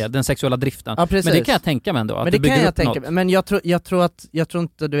känner det, den sexuella driften. Ja, men det kan jag tänka mig ändå. Att men det kan jag tänka mig. Men jag tror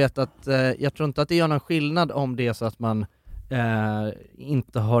inte, du vet att jag tror inte att det gör någon skillnad om det är så att man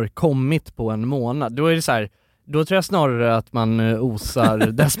inte har kommit på en månad. Då är det så här, då tror jag snarare att man osar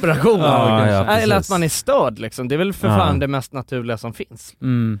desperation eller att man är störd liksom. Det är väl för fan det mest naturliga som finns.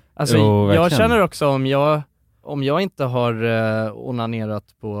 Alltså jag känner också om jag inte har onanerat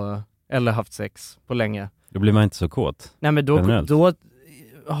på eller haft sex på länge. Då blir man inte så kåt. Nej, men då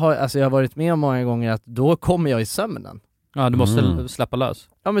har alltså jag har varit med om många gånger att då kommer jag i sömnen. Ja, du måste släppa lös.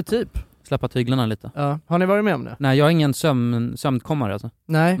 Ja, men typ. Släppa tyglarna lite. Ja. Har ni varit med om det? Nej, jag har ingen sömnkommare alltså.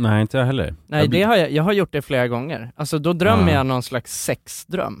 Nej, inte jag heller. Nej, jag har gjort det flera gånger. Alltså då drömmer jag någon slags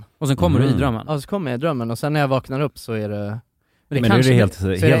sexdröm. Och sen kommer du i drömmen? Ja, så kommer jag i drömmen och sen när jag vaknar upp så är det... Men är det helt,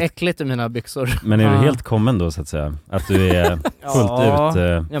 så är det äckligt i mina byxor. Men är du helt kommen då så att säga? Att du är fullt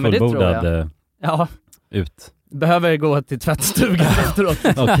ut fullbordad ut? Behöver gå till tvättstugan efteråt.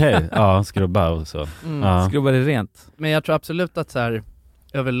 Okej, skrubba och så. Skrubba det rent. Men jag tror absolut att så här,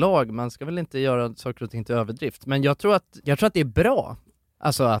 överlag, man ska väl inte göra saker och ting till överdrift. Men jag tror att det är bra.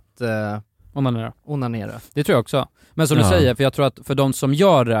 Alltså att onanera. Det tror jag också. Men som du säger, för jag tror att för de som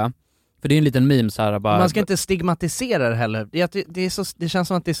gör det, för det är en liten meme så här bara... Man ska inte stigmatisera det heller. Det känns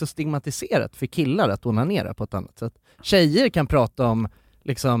som att det är så stigmatiserat för killar att onanera på ett annat sätt. Tjejer kan prata om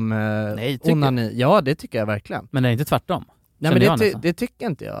liksom onani. Ja, det tycker jag verkligen. Men det är inte tvärtom. Nej, men det tycker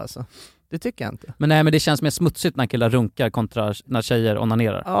inte jag alltså. Det tycker jag inte. Men det känns mer smutsigt när killar runkar kontra när tjejer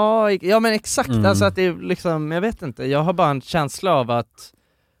onanerar. Ja, men exakt. Alltså att det är liksom, jag vet inte. Jag har bara en känsla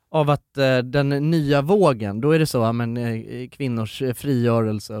av att den nya vågen, då är det så kvinnors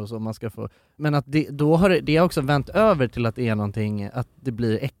frigörelse och så man ska få, men att då har det också vänt över till att det är någonting, att det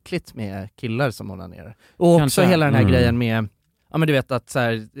blir äckligt med killar som onanerar. Och också hela den här grejen med men du vet att så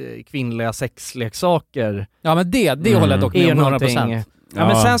här, kvinnliga sexleksaker. Ja, men det håller jag dock med om 100%. Ja,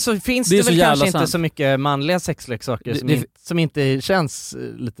 men sen så finns det väl kanske inte så mycket manliga sexleksaker som inte känns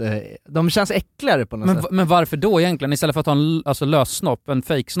lite... De känns äckligare på något sätt. Men varför då egentligen? Istället för att ha en lössnopp, en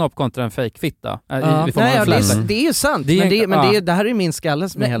fake-snopp kontra en fake-fitta. Det är ju sant. Det här är ju min skalle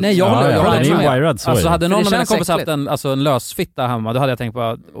som är helt... Nej, jag håller med. Alltså hade någon av mina kompisar haft en lösfitta hemma, då hade jag tänkt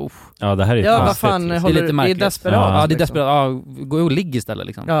bara... Ja, det här är vad fan, det är lite märkligt. Det är desperat. Ja, det är desperat. Gå och ligg istället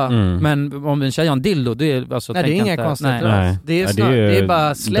liksom. Men om en tjej har en dildo, det är alltså... Nej, det är inga konstigheter. Det är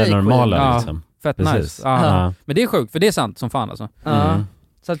bara slay det normala liksom. Fett nice. Men det är sjukt, för det är sant som fan alltså.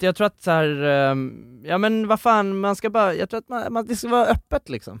 Så att jag tror att så här, men vad fan, man ska bara, jag tror att det ska vara öppet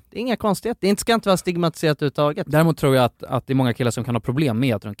liksom. Det är inga konstigheter. Det ska inte vara stigmatiserat överhuvudtaget. Däremot tror jag att det är många killar som kan ha problem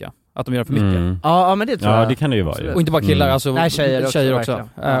med att runka. Att de gör för mycket. Ja, men det tror jag. Ja, det kan det ju vara. Och inte bara killar, alltså tjejer också.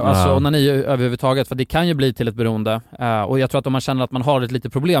 Alltså onani överhuvudtaget, för det kan ju bli till ett beroende. Och jag tror att om man känner att man har ett lite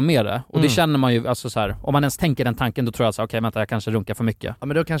problem med det, och det känner man ju, alltså så här, om man ens tänker den tanken, då tror jag så okej, vänta, jag kanske runkar för mycket. Ja,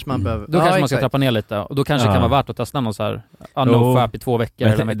 men då kanske man behöver... Då kanske man ska trappa ner lite, och då kanske det kan vara värt att testa någon så här NoFap i 2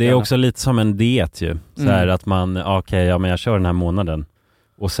 veckor. Det är också lite som en diet ju. Så här att man, men jag kör den här månaden.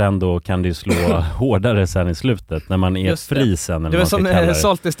 Och sen då kan det ju slå hårdare sen i slutet när man är fri sen. Det var som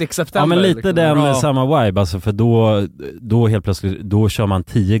Salty Stick September. Ja, men lite liksom. den samma vibe, alltså, för då helt plötsligt, då kör man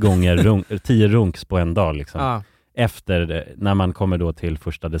 10 runks på en dag liksom. Efter, när man kommer då till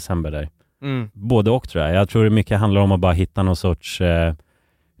 1 december där. Både och tror jag. Jag tror det mycket handlar om att bara hitta någon sorts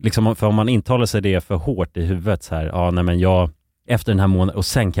liksom, för om man intalar sig det för hårt i huvudet så här, nej men jag efter den här månaden, och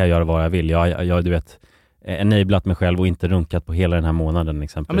sen kan jag göra vad jag vill. Jag du vet, enablat mig själv och inte runkat på hela den här månaden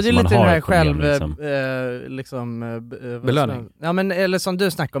exempel. Ja, men det är så lite man den har här själv liksom. Belöning. Ja, men eller som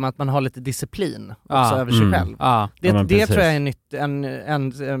du snackar om, att man har lite disciplin också över sig själv. Det tror jag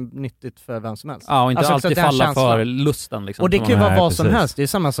är nyttigt för vem som helst. Ja, och inte alltså, alltid falla för lusten liksom. Och det kan ju vara vad som helst. Det är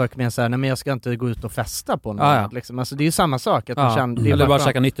samma sak med så här, nej men jag ska inte gå ut och festa på något liksom. Alltså det är ju samma sak att man känner, eller bara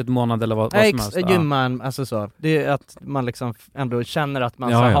käka nyttigt månad eller vad som helst. Gymman, alltså så. Det är att man liksom ändå känner att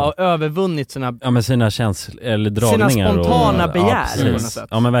man har övervunnit sina känslor eller dragningar, sina spontana begär på något sätt.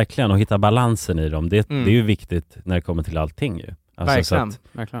 Ja, men verkligen, och hitta balansen i dem. Det är ju viktigt när det kommer till allting ju. Alltså,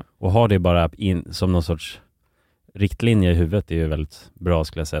 verkligen. Och ha det bara som någon sorts riktlinje i huvudet är ju väldigt bra,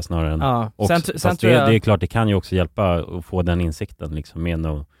 skulle jag säga, snarare än sen det är klart, det kan ju också hjälpa att få den insikten liksom, med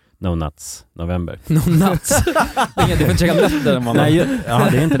No Nuts November. No Nuts? Du får inte käka nötter. Nej,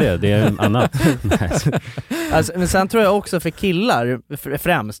 det är inte det. Det är annat. Alltså, men sen tror jag också för killar,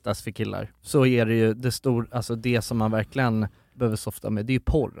 främst alltså för killar, så är det ju alltså det som man verkligen behöver softa med, det är ju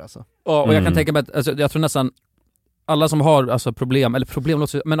porr alltså. Ja, och jag kan tänka mig att alltså, jag tror nästan alla som har alltså problem,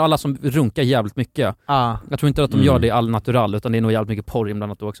 men alla som runkar jävligt mycket. Jag tror inte att de gör det all natural, utan det är nog jävligt mycket porr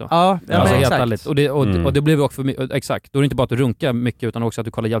inblandat också. Alltså, exakt. Och det blev också exakt. Då är det inte bara att du runkar mycket, utan också att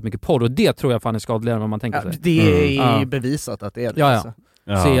du kollar jävligt mycket porr, och det tror jag fan är skadligare än vad man tänker sig. Det är ju bevisat att det är det. Alltså.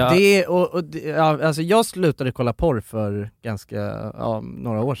 Alltså jag slutade kolla porr för ganska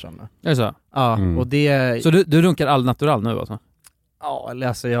några år sedan. Är det så? Och det... Så du runkar all natural nu alltså? Ja, eller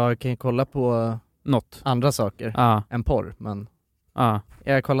alltså jag kan ju kolla på andra saker än porr, men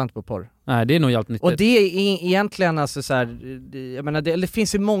jag kollar inte på porr. Nej, det är nog jävligt nyttigt. Och det är egentligen alltså så här, jag menar det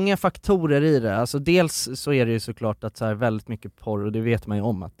finns ju många faktorer i det. Alltså dels så är det ju såklart att så här, väldigt mycket porr, och det vet man ju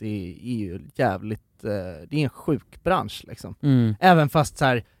om att det är ju jävligt, det är en sjuk bransch liksom. Även fast så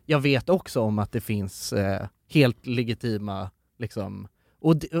här, jag vet också om att det finns helt legitima liksom,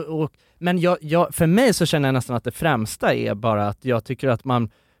 men jag för mig så känner jag nästan att det främsta är bara att jag tycker att man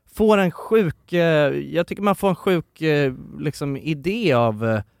får en sjuk liksom idé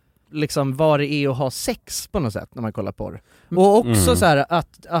av liksom vad det är att ha sex på något sätt när man kollar på det. Och också så här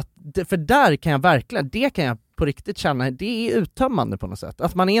att för där kan jag verkligen, det kan jag på riktigt känna, det är uttömmande på något sätt.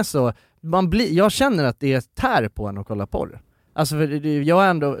 Att man är så, jag känner att det är tär på en att kolla på det. Alltså för jag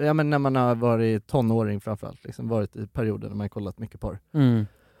ändå, men när man har varit tonåring framförallt, liksom varit i perioder när man har kollat mycket på det.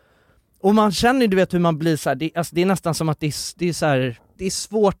 Och man känner ju, du vet hur man blir så här, det är nästan som att det är så här, det är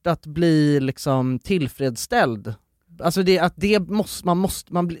svårt att bli liksom tillfredsställd. Alltså det är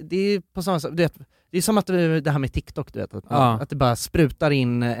på samma sätt, det är som att det här med TikTok, du vet, att det bara sprutar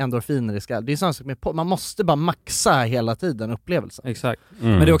in endorfiner i skallen. Det är samma sak med man måste bara maxa hela tiden upplevelsen. Exakt.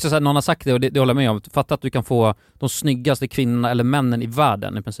 Men det är också så här, någon har sagt det, och det håller jag med om. Fatta att du kan få de snyggaste kvinnorna eller männen i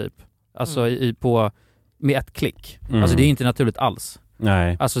världen i princip. Alltså med ett klick. Alltså det är inte naturligt alls.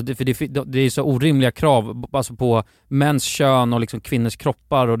 Nej. Alltså det är så orimliga krav alltså på mäns kön och liksom kvinnors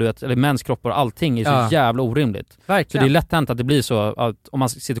kroppar och du vet, eller mäns kroppar och allting är så jävla orimligt. Verkligen. Så det är lätt hänt att det blir så att om man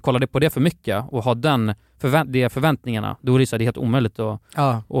sitter och kollar på det för mycket och har de förväntningarna, då är det så här, det är helt omöjligt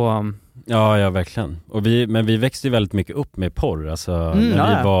Ja, verkligen. Men vi växte ju väldigt mycket upp med porr, alltså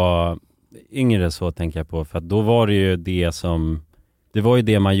när vi var yngre, så tänker jag på, för att då var det ju det var ju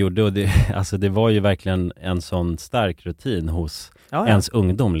det man gjorde, och det var ju verkligen en sån stark rutin hos ens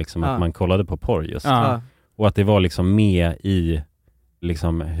ungdom liksom, att man kollade på porr just. Och att det var liksom med i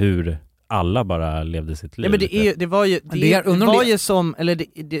liksom hur alla bara levde sitt liv. Ja, men det var ju som, eller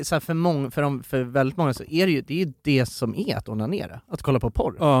det så här för väldigt många så är det ju det som är att onanera, att kolla på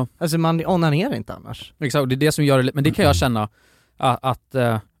porr. Alltså man onanerar inte annars. Exakt, det är det som gör det, men det kan jag känna att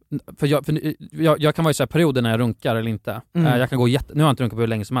för jag kan vara i så här perioder när jag runkar eller inte. Jag kan gå nu har jag inte runkat på hur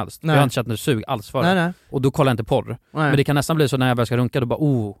länge som helst. Jag har inte känt något sug alls för det. Och då kollar jag inte porr. Men det kan nästan bli så när jag väl ska runka, då bara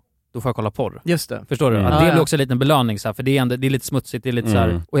då får jag kolla porr. Just det. Förstår du? Att det blir också en liten belöning så här, för det är lite smutsigt, det är lite så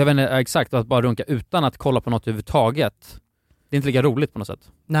här, och jag vet inte exakt, att bara runka utan att kolla på något överhuvudtaget. Det är inte lika roligt på något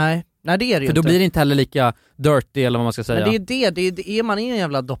sätt. Nej, det är det ju. För då blir det inte heller lika dirty eller vad man ska säga. Men det är man är en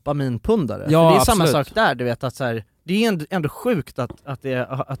jävla dopaminpundare. Ja, det är absolut. Samma sak där, du vet att så här, det är ändå sjukt att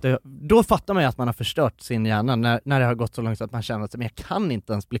det då fattar man ju att man har förstört sin hjärna när det har gått så långt att man känner att men jag kan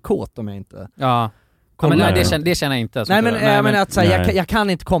inte ens bli kåt om jag inte men nej, det känner jag inte. Nej, men att så här, jag kan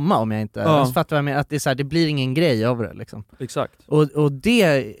inte komma om jag inte... Jag fattar vad jag menar, att det är så här, det blir ingen grej över det liksom. Exakt. Och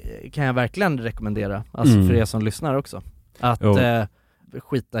det kan jag verkligen rekommendera, alltså för er som lyssnar också. Att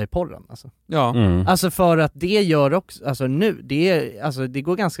skita i porren alltså. Ja. Alltså för att det gör också, alltså nu, det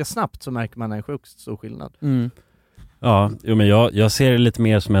går ganska snabbt, så märker man en sjukt stor skillnad. Ja, men jag ser det lite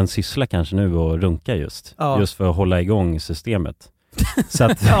mer som en syssla kanske nu och runka just för att hålla igång systemet. Så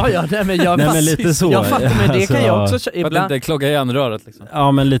att, men lite så. Jag fattar, men det kan jag också ibland. För att inte klogga igen röret liksom.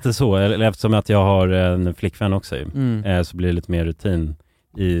 Ja, men lite så. Eftersom att jag har en flickvän också så blir det lite mer rutin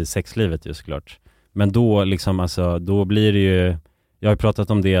i sexlivet just klart. Men då liksom, alltså, då blir det ju... Jag har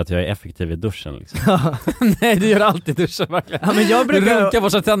pratat om det, att jag är effektiv i duschen liksom. Nej, du gör alltid duschen verkligen. Ja, men jag brukar runka,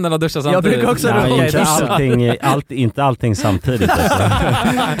 borsta tänderna och duscha samtidigt. Jag brukar också runka i inte allting samtidigt alltså.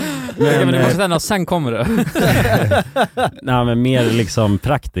 men du måste tänderna och sen kommer det. Nej, men mer liksom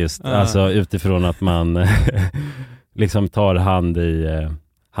praktiskt. Alltså utifrån att man liksom tar hand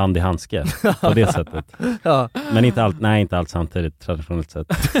i handske på det sättet. Men inte allt samtidigt, traditionellt sett.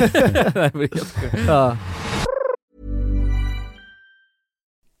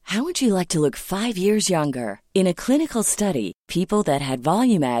 How would you like to look 5 years younger? In a clinical study, people that had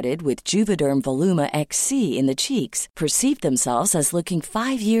volume added with Juvederm Voluma XC in the cheeks perceived themselves as looking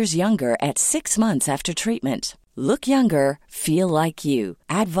 5 years younger at 6 months after treatment. Look younger, feel like you.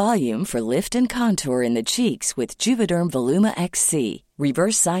 Add volume for lift and contour in the cheeks with Juvederm Voluma XC.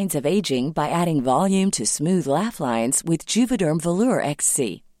 Reverse signs of aging by adding volume to smooth laugh lines with Juvederm Volure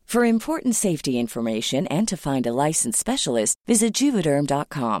XC. For important safety information and to find a licensed specialist, visit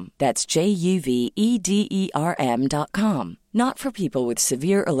Juvederm.com. That's JUVEDERM.com. Not for people with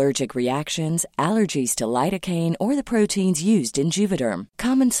severe allergic reactions, allergies to lidocaine, or the proteins used in Juvederm.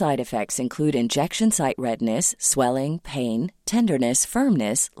 Common side effects include injection site redness, swelling, pain, tenderness,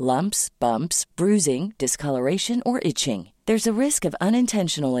 firmness, lumps, bumps, bruising, discoloration, or itching. There's a risk of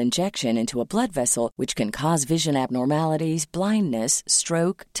unintentional injection into a blood vessel, which can cause vision abnormalities, blindness,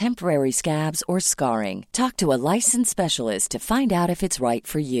 stroke, temporary scabs, or scarring. Talk to a licensed specialist to find out if it's right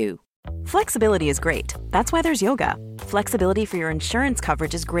for you. Flexibility is great. That's why there's yoga. Flexibility for your insurance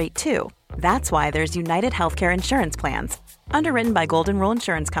coverage is great too. That's why there's United Healthcare Insurance Plans. Underwritten by Golden Rule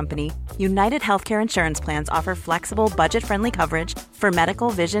Insurance Company, United Healthcare Insurance Plans offer flexible, budget-friendly coverage for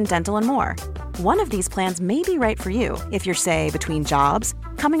medical, vision, dental, and more. One of these plans may be right for you if you're, say, between jobs,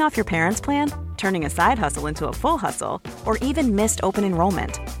 coming off your parents' plan, turning a side hustle into a full hustle, or even missed open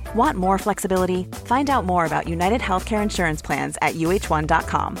enrollment. Want more flexibility? Find out more about United Healthcare Insurance Plans at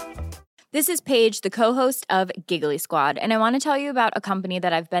uh1.com. This is Paige, the co-host of Giggly Squad, and I want to tell you about a company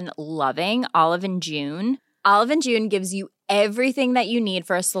that I've been loving, Olive & June. Olive & June gives you everything that you need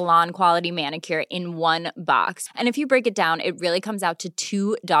for a salon-quality manicure in one box. And if you break it down, it really comes out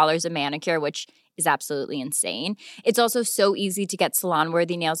to $2 a manicure, which is absolutely insane. It's also so easy to get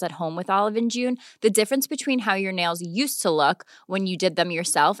salon-worthy nails at home with Olive & June. The difference between how your nails used to look when you did them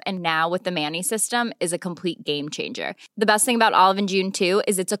yourself and now with the Mani system is a complete game changer. The best thing about Olive & June, too,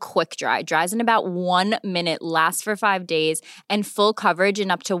 is it's a quick dry. Dries in about 1 minute, lasts for 5 days, and full coverage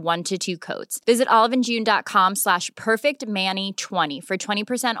in up to 1 to 2 coats. Visit oliveandjune.com/perfectmani20 for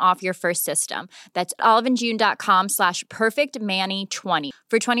 20% off your first system. That's oliveandjune.com/perfectmani20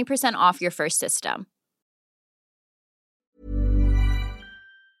 for 20% off your first system.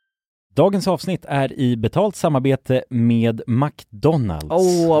 Dagens avsnitt är i betalt samarbete med McDonalds.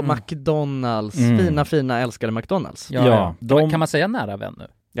 McDonalds. Fina, älskade McDonalds. Ja. Kan man säga nära vän nu?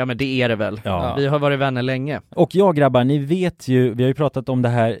 Ja, men det är det väl. Ja. Vi har varit vänner länge. Och ja, grabbar, ni vet ju, vi har ju pratat om det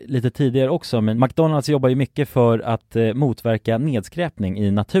här lite tidigare också, men McDonalds jobbar ju mycket för att motverka nedskräpning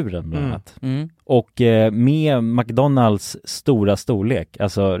i naturen bland annat. Och med McDonalds stora storlek,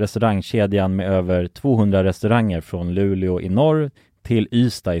 alltså restaurangkedjan med över 200 restauranger från Luleå i norr till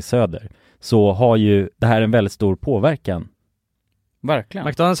Ystad i söder, så har ju det här en väldigt stor påverkan. Verkligen.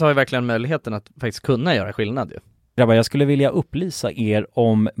 McDonalds har ju verkligen möjligheten att faktiskt kunna göra skillnad ju. Grabbar, jag skulle vilja upplysa er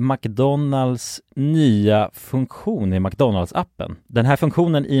om McDonalds nya funktion i McDonalds-appen. Den här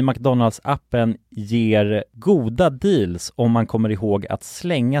funktionen i McDonalds-appen ger goda deals om man kommer ihåg att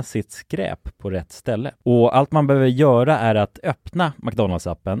slänga sitt skräp på rätt ställe. Och allt man behöver göra är att öppna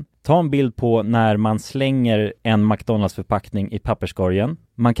McDonalds-appen, ta en bild på när man slänger en McDonalds-förpackning i papperskorgen.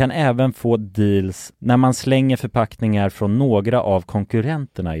 Man kan även få deals när man slänger förpackningar från några av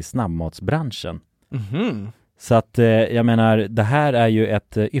konkurrenterna i snabbmatsbranschen. Så att jag menar, det här är ju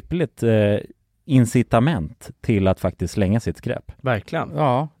ett ypperligt incitament till att faktiskt slänga sitt skräp. Verkligen.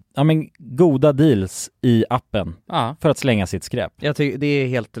 Ja, men goda deals i appen för att slänga sitt skräp. Jag tycker det är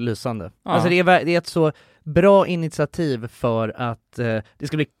helt lysande. Alltså det är ett så bra initiativ för att det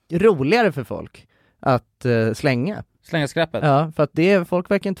ska bli roligare för folk att slänga. Slänga skräpet? Ja, för att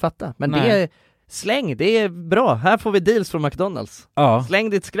folk verkar inte fatta. Men Nej. Släng, det är bra. Här får vi deals från McDonalds. Ja. Släng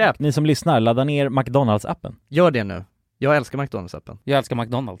ditt skräp. Ni som lyssnar, ladda ner McDonalds-appen. Gör det nu. Jag älskar McDonalds-appen. Jag älskar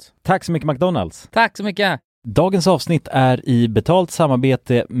McDonalds. Tack så mycket McDonalds. Tack så mycket. Dagens avsnitt är i betalt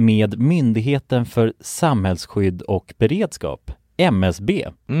samarbete med Myndigheten för samhällsskydd och beredskap, MSB.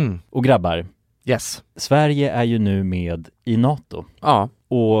 Och grabbar, yes. Sverige är ju nu med i NATO. Ja.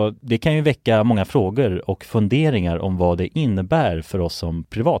 Och det kan ju väcka många frågor och funderingar om vad det innebär för oss som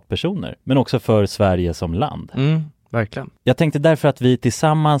privatpersoner, men också för Sverige som land. Verkligen. Jag tänkte därför att vi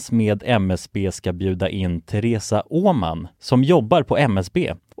tillsammans med MSB ska bjuda in Teresa Åman som jobbar på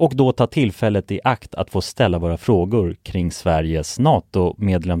MSB och då ta tillfället i akt att få ställa våra frågor kring Sveriges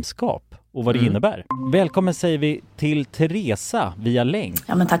NATO-medlemskap och vad det innebär. Välkommen säger vi till Teresa via länk.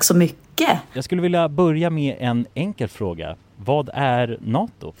 Ja, men tack så mycket. Jag skulle vilja börja med en enkel fråga. Vad är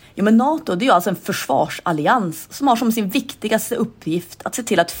NATO? Ja, men NATO, det är alltså en försvarsallians som har som sin viktigaste uppgift att se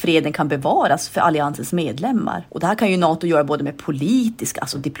till att freden kan bevaras för alliansens medlemmar. Och det här kan ju NATO göra både med politiska,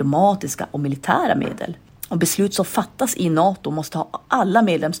 alltså diplomatiska och militära medel. Och beslut som fattas i NATO måste ha alla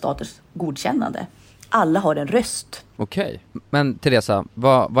medlemsstaters godkännande. Alla har en röst. Okej. Men Teresa,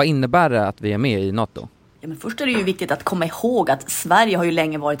 vad innebär det att vi är med i NATO? Ja, men först är det ju viktigt att komma ihåg att Sverige har ju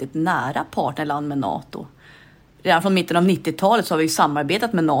länge varit ett nära partnerland med NATO. Redan från mitten av 90-talet så har vi ju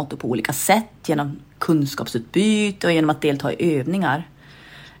samarbetat med NATO på olika sätt genom kunskapsutbyte och genom att delta i övningar.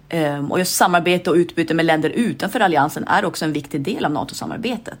 Och just samarbete och utbyte med länder utanför alliansen är också en viktig del av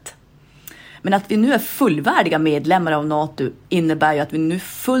NATO-samarbetet. Men att vi nu är fullvärdiga medlemmar av NATO innebär ju att vi nu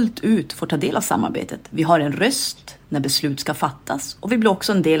fullt ut får ta del av samarbetet. Vi har en röst när beslut ska fattas och vi blir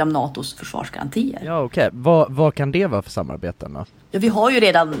också en del av NATOs försvarsgarantier. Ja, okej. Vad kan det vara för samarbeten då? Ja, vi har ju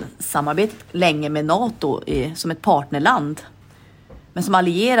redan samarbetat länge med NATO som ett partnerland. Men som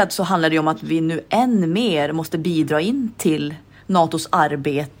allierad så handlar det om att vi nu än mer måste bidra in till NATOs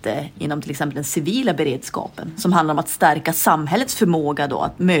arbete inom till exempel den civila beredskapen som handlar om att stärka samhällets förmåga då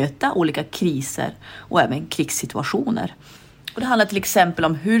att möta olika kriser och även krigssituationer. Och det handlar till exempel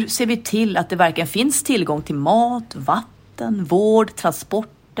om hur ser vi till att det verkligen finns tillgång till mat, vatten, vård,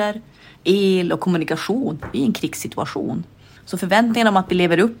 transporter, el och kommunikation i en krigssituation. Så förväntningarna om att vi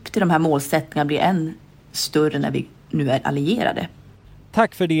lever upp till de här målsättningarna blir än större när vi nu är allierade.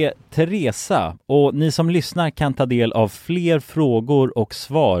 Tack för det, Teresa. Och ni som lyssnar kan ta del av fler frågor och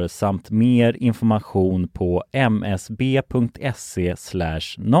svar samt mer information på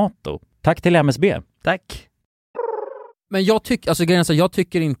msb.se/NATO. Tack till MSB. Tack. Men jag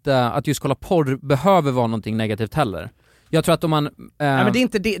tycker inte att just kolla porr behöver vara någonting negativt heller. Jag tror att om man... Nej, men det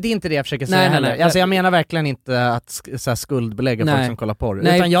är inte det jag försöker säga heller. Nej. Alltså jag menar verkligen inte att skuldbelägga folk som kollar porr.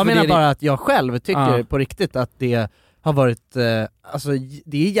 Nej, utan jag menar bara att jag själv tycker på riktigt att det har varit, alltså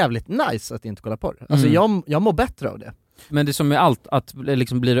det är jävligt nice att inte kolla porr. Alltså jag mår bättre av det. Men det som är allt, att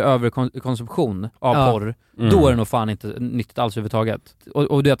liksom blir det överkonsumtion av porr, då är det nog fan inte nyttigt alls överhuvudtaget.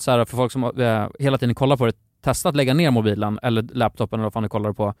 Och det är så här, för folk som hela tiden kollar på det, testa att lägga ner mobilen eller laptopen eller vad fan du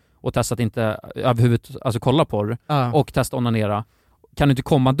kollar på och testa att inte överhuvudtaget alltså kolla porr och testa onanera. Kan du inte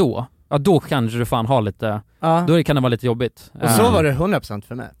komma då? Ja, då kanske du fan ha lite, då kan det vara lite jobbigt. Och så var det 100%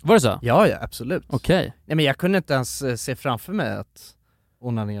 för mig. Var det så? Ja, absolut. Okej. Nej, men jag kunde inte ens se framför mig att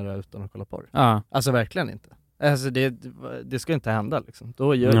onanera utan att kolla porr. Alltså verkligen inte. Alltså det ska inte hända liksom.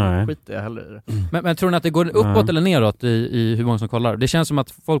 Då skiter jag hellre i det. Men tror ni att det går uppåt eller neråt i hur många som kollar? Det känns som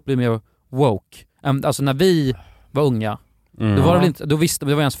att folk blir mer woke. Alltså när vi var unga, då var det inte, då visste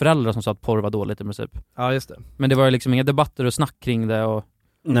det var ens föräldrar som sa att porr var dåligt i princip. Ja, just det. Men det var ju liksom inga debatter och snack kring det och...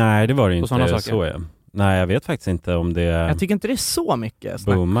 Nej, det var det inte så. Nej, jag vet faktiskt inte om det... Jag tycker inte det är så mycket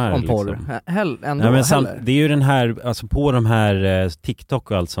snack boomar, om porr. Liksom. Nej, men det är ju den här, alltså på de här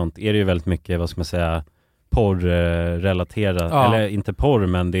TikTok och allt sånt är det ju väldigt mycket, vad ska man säga, porrrelaterat. Eller inte porr,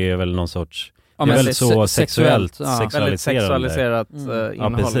 men det är väl någon sorts... det är väldigt så sexualiserat innehåll.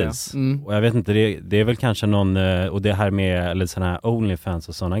 Ja, precis. Och jag vet inte, det är väl kanske någon, och det här med eller såna här OnlyFans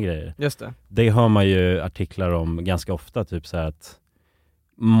och såna grejer. Just det. Det hör man ju artiklar om ganska ofta, typ så här att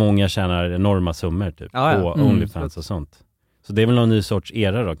många tjänar enorma summor typ på OnlyFans och sånt. Så det är väl någon ny sorts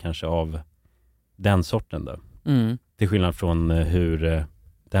era då kanske av den sorten då. Till skillnad från hur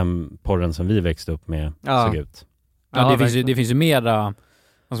den porren som vi växte upp med såg ut. Ja, det finns ju mera...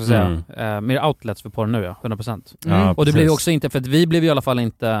 vad ska jag säga, mer outlets för porr nu, 100%. Och det blev ju också inte, för att vi blev i alla fall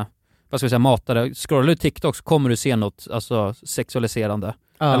inte, vad ska jag säga, matade. Scrollar du TikTok så kommer du se något alltså sexualiserande,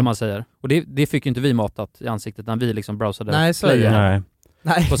 eller man säger. Och det fick ju inte vi matat i ansiktet när vi liksom browsade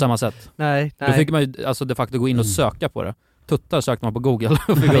Nej. på samma sätt. Nej. Då fick man ju alltså de facto gå in och söka på det. tuttar sökte man på Google.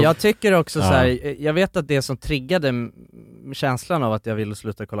 Men jag tycker också så här, jag vet att det som triggade känslan av att jag ville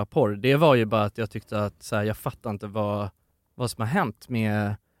sluta kolla porr, det var ju bara att jag tyckte att så här, jag fattar inte vad som har hänt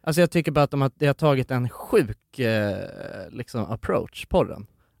med... Alltså jag tycker bara att det har tagit en sjuk liksom approach porren.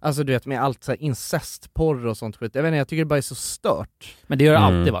 Alltså du vet med allt så här incestporr och sånt skit. Jag vet inte, jag tycker det bara är så stört. Men det har det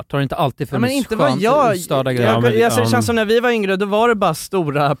alltid varit. Har det inte alltid funnits men inte vad jag störda grejer? Det känns som när vi var yngre, då var det bara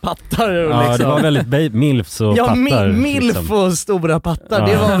stora pattar och ja, liksom. Det var väldigt milfs och pattar. Milf liksom. Och stora pattar.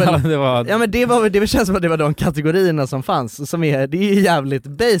 Det var väl ja, men det känns som att det var de kategorierna som fanns som det är ju jävligt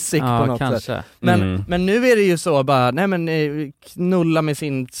basic på något kanske. sätt. Men nu är det ju så bara knulla med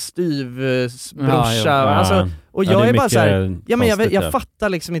sin styvbrorsa alltså. Och jag är bara så här, jag fattar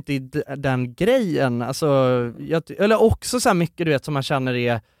liksom inte den grejen. Alltså, eller också så här mycket du vet som man känner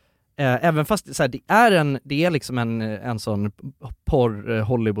är även fast så här, det är liksom en sån porr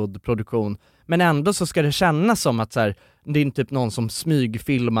Hollywood-produktion, men ändå så ska det kännas som att så här, det är typ någon som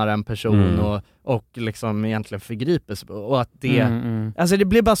smygfilmar en person och liksom egentligen förgriper sig och att det alltså det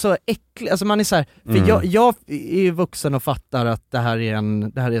blir bara så äckligt, alltså man är så här, för jag är vuxen och fattar att det här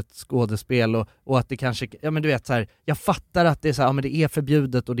är ett skådespel och att det kanske, ja men du vet så här, jag fattar att det är så här, ja men det är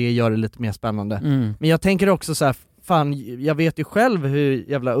förbjudet och det gör det lite mer spännande. Men jag tänker också så här, fan, jag vet ju själv hur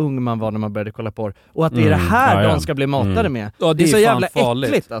jävla ung man var när man började kolla på och att det är det här de ska bli matade med. Ja, det är så jävla farligt.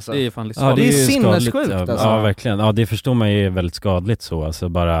 Äckligt alltså. Det är fan ja, det är sinnessjukt alltså. Ja, verkligen. Ja, det förstår man ju väldigt skadligt så, alltså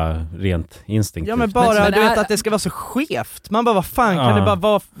bara rent instinktivt. Ja, men bara du vet att det ska vara så skevt. Man bara, vad fan, kan det bara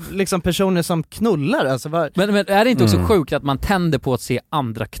vara liksom personer som knullar alltså, men är det inte också sjukt att man tänder på att se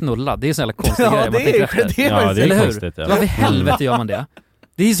andra knulla? Det är så jävla konstig grej. Det är konstigt. Varför helvete gör man det?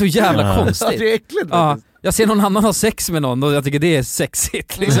 Det är så jävla konstigt. Ja, det är äckligt. Ja. Jag ser någon annan ha sex med någon och jag tycker det är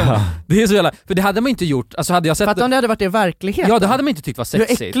sexigt liksom. Det är så jävla, för det hade man inte gjort, alltså hade jag sett. För att om det hade varit i verkligheten. Ja, det hade man inte tyckt var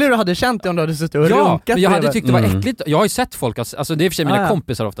sexigt. Hur äcklig du hade känt om du hade suttit och runkat. Ja, men jag hade tyckt det var äckligt. Jag har ju sett folk, alltså det är för sig mina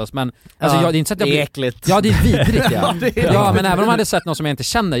kompisar oftast, men alltså jag, det är inte så att jag det är äckligt. Ja, det är vidrigt ja. Men även om jag hade sett någon som jag inte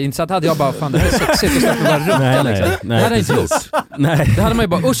känner, inte så att hade jag bara, fan det är sexigt och stått och bara runka liksom. Det hade jag inte gjort. Nej. Det hade man ju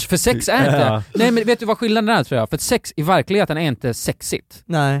bara, usch, för sex är inte. Nej, men vet du vad skillnaden är, tror jag? För att sex i verkligheten är inte sexigt.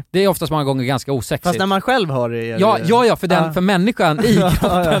 Nej. Det är oftast många gånger ganska osexigt. Fast när man själv har det. Ja, för människan i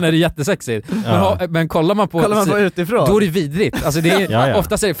kroppen är det jättesexigt. Men kollar man på utifrån, då är det vidrigt. Alltså det är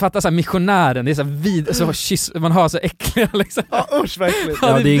oftast fattar så här missionären, det är så man har så äckliga liksom. Usch, verkligen.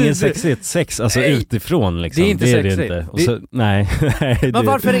 Ja, det är ingen sexigt sex alltså utifrån liksom. Det är inte sexigt. Det inte. Och så, nej. Men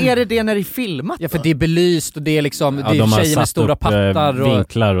varför är det när det är filmat? Ja, för det är belyst och det är liksom det är tjejer med stora pattar och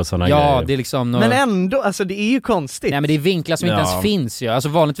vinklar och såna grejer. Ja, det är liksom men ändå, alltså det är ju konstigt. Nej, men det är vinklar som inte ens finns ju. Alltså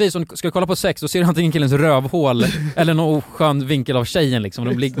vanligtvis om du ska kolla på sex, då ser du antingen killens rövhål eller någon oskön vinkel av tjejen liksom.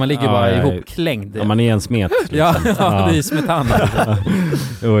 Man ligger bara ihopklängd. Ja, man är en smet. Liksom. Ja, det är smetana.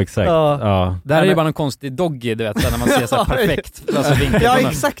 Jo, exakt. Ja. Där är ju bara någon konstig doggy, du vet, när man ser så här perfekt. Alltså, ja,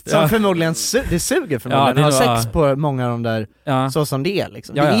 exakt. Som förmodligen det suger förmodligen. Ja, har sex på många av de där så som det är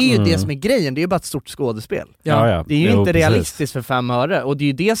liksom. Det är ju det som är grejen. Det är ju bara ett stort skådespel. Ja. Det är ju inte realistiskt för 5 öre. Och det är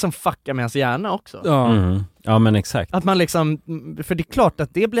ju det som fuckar med ens hjärna också. Ja, men exakt. Att man liksom, för det är klart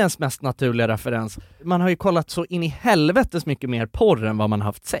att det blir ens mest naturliga referens. Man har ju kollat så in i helvetes mycket mer porr än vad man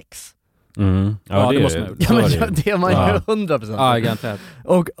haft sex. Ja, det måste man. Ja, men det är man ju 100%. Ja, garanterat.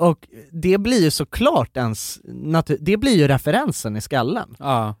 Och det blir ju såklart ens det blir ju referensen i skallen.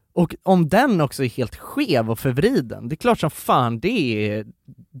 Ja. Och om den också är helt skev och förvriden, det är klart som fan det är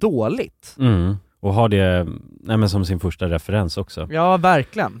dåligt. Och har det som sin första referens också. Ja,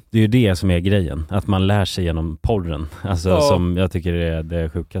 verkligen. Det är ju det som är grejen, att man lär sig genom porren. Alltså som jag tycker är det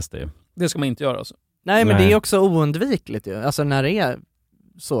sjukaste. Det ska man inte göra alltså. Nej, men det är också oundvikligt ju. Alltså när det är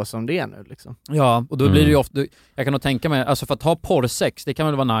så som det är nu liksom. Ja, och då blir det ju ofta, jag kan nog tänka mig, alltså för att ha porrsex, det kan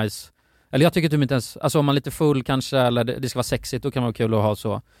väl vara nice. Eller jag tycker typ inte ens, alltså om man är lite full kanske, eller det ska vara sexigt, då kan det vara kul att ha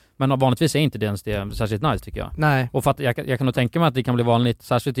så. Men vanligtvis är inte det ens det särskilt nice, tycker jag. Nej. Och för att jag kan nog tänka mig att det kan bli vanligt,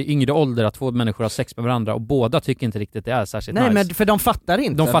 särskilt i yngre ålder, att 2 människor har sex med varandra och båda tycker inte riktigt det är särskilt nice. Nej, men för de fattar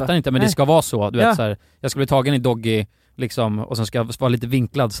inte. De fattar inte, men det ska vara så. Du vet så här, jag ska bli tagen i doggy liksom, och sen ska jag vara lite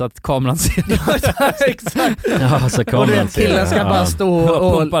vinklad så att kameran ser det. Exakt. Ja, så kameran ser killen ska bara stå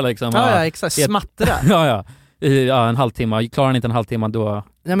och pumpa liksom. Ja, exakt. Smattra. Ja, en halvtimme. Klarar han inte en halvtimme då...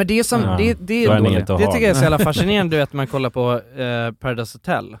 Nej, men det är som det tycker jag är så jävla fascinerande, du vet, man kollar på Paradise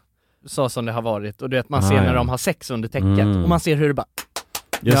Hotel så som det har varit, och du vet man ser när de har sex under täcket och man ser hur det bara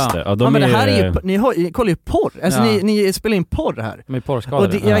just det. Ja, men det här är ju, ni kollar ju porr. Alltså ni spelar in porr här. Med porrskador.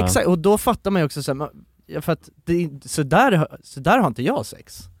 Och exakt, och då fattar man ju också så här, för att så där har inte jag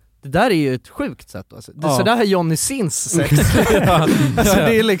sex. Det där är ju ett sjukt sätt alltså. Så där har Johnny Sins sex. Alltså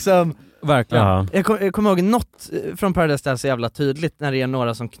det är liksom Verkligen. Ja. Jag kommer ihåg något från Paradise Hotel så jävla tydligt när det är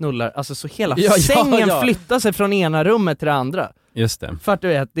några som knullar, alltså så hela sängen flyttar sig från ena rummet till det andra. Just det. För att du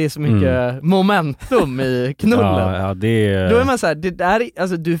vet, det är så mycket momentum i knullen. Ja, det är... Då är man såhär, det där,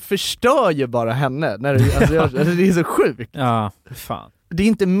 alltså du förstör ju bara henne när du, alltså, det är så sjukt. Ja, fan. Det är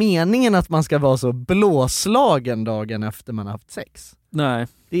inte meningen att man ska vara så blåslagen dagen efter man har haft sex. Nej.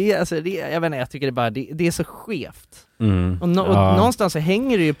 Det är, alltså, jag vet inte, jag tycker det bara, det är så skevt. Och, och Ja. någonstans så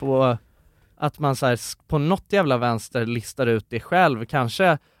hänger det ju på att man så här, på något jävla vänster listar ut det själv.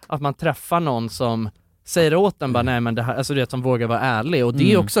 Kanske att man träffar någon som säger åt en bara, nej men det här, alltså det som vågar vara ärlig. Och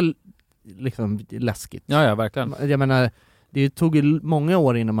det är också liksom läskigt. Ja, verkligen. Jag menar, det tog ju många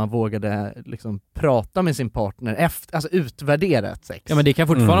år innan man vågade liksom prata med sin partner efter, alltså utvärdera ett sex. Ja, men det kan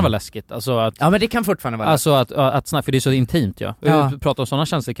fortfarande vara läskigt. Alltså att, ja, men det kan fortfarande vara läskigt. alltså att snacka, för det är så intimt prata om sådana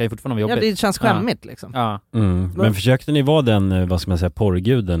känslor kan ju fortfarande vara jobbigt. Ja, det känns skämmigt liksom. Ja. Men försökte ni vara den, vad ska man säga,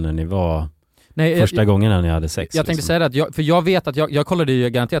 porrguden när ni var första gången när ni hade sex? Jag tänkte säga det, att jag vet att jag kollade ju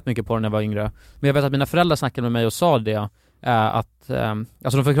garanterat mycket på det när jag var yngre. Men jag vet att mina föräldrar snackade med mig och sa det, att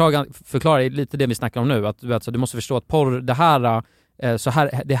alltså de förklarar lite det vi snackar om nu, att du vet, så du måste förstå att porr, det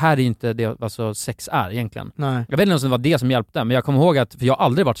här är ju inte det alltså sex är egentligen. Nej. Jag vet inte om det var det som hjälpte, men jag kommer ihåg att, för jag har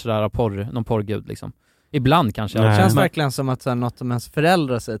aldrig varit sådär någon porrgud liksom. Ibland kanske. Det känns verkligen som att så här, något som ens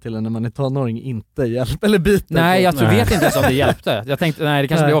föräldrar säger till en när man är tonåring inte hjälper eller biter. Nej, jag vet inte ens om det hjälpte. Jag tänkte, nej, det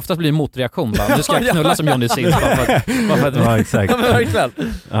kanske blir oftast blir en motreaktion bara. Nu ska jag knulla som Johnny Sins bara för att ja, exakt. Ja, men verkligen.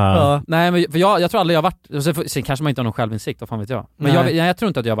 Ja. Nej, men för jag tror aldrig jag har varit, sen kanske man inte har någon självinsikt, vad fan vet jag. Men jag tror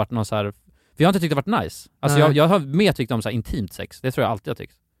inte att jag har varit någon så här, för jag har inte tyckt det varit nice. Alltså jag har mer tyckt om så här intimt sex. Det tror jag alltid jag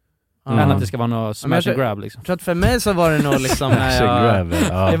tyckt. Än att det ska vara något smash and grab liksom. Jag tror att för mig så var det nog liksom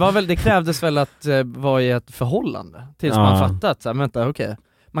det krävdes väl att vara i ett förhållande tills man fattat så här, vänta, okej.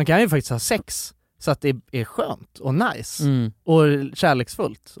 Man kan ju faktiskt ha sex så att det är skönt och nice och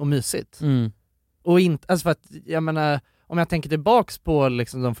kärleksfullt och mysigt. Och inte, alltså för att jag menar, om jag tänker tillbaks på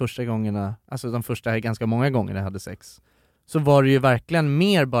liksom de första gångerna, alltså de första ganska många gånger jag hade sex, så var det ju verkligen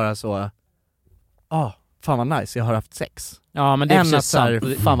mer bara så fan vad nice, jag har haft sex. Ja, men det är än att så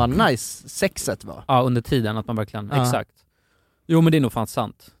här, fan vad nice sexet var. Ja, under tiden att man verkligen, exakt. Jo, men det är nog fan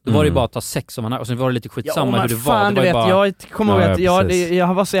sant. Då var det ju bara att ta sex som man, och sen var det lite skitsamma hur det var. Fan, det var du vet, bara... jag kommer ihåg att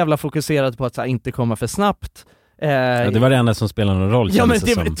jag var så jävla fokuserad på att så här, inte komma för snabbt. Det var det enda som spelade någon roll, ja, men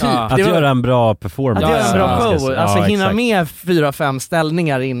det som. Typ, att göra en bra performance. Att göra en bra show, alltså hinna exakt. med 4-5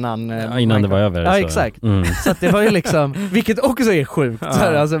 ställningar innan innan det var över. Ja, exakt. Så att det var ju liksom, vilket också är sjukt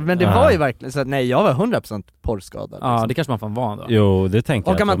alltså, men det var ju verkligen så att nej, jag var 100% porrskadad liksom. Ja, det kanske man fan var då. Jo, det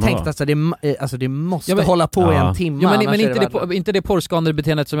tänkte jag. Och man tänkte att det måste hålla på i en timme. Ja, men inte det porrskadade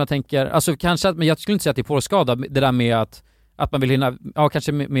beteendet som jag tänker, alltså kanske, men jag skulle inte säga att det är porrskada, det där med att man vill hinna,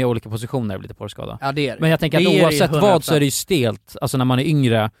 kanske med olika positioner är lite porrskada. Ja, det är det. Men jag tänker att oavsett vad så är det ju stelt, alltså när man är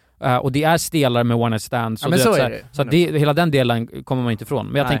yngre, och det är stelare med one night stands. Ja, men så är det. Så att hela den delen kommer man inte ifrån.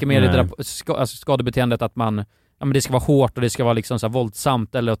 Men jag tänker mer det där alltså skadebeteendet att man, ja men det ska vara hårt och det ska vara liksom så här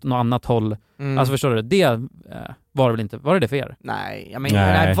våldsamt eller åt något annat håll. Alltså förstår du, det var det väl inte, var det för er? Nej, jag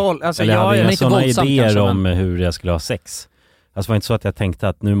menar, alltså eller hade jag sådana idéer kanske, om hur jag skulle ha sex. Alltså var inte så att jag tänkte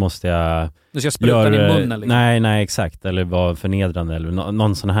att nu måste jag spruta din munnen liksom. Nej exakt, eller vara förnedrande eller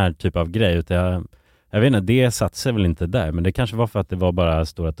någon sån här typ av grej, utan jag vet inte, det satt sig väl inte där, men det kanske var för att det var bara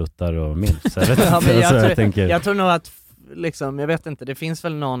stora tuttar och minst. Jag tror nog att liksom, jag vet inte, det finns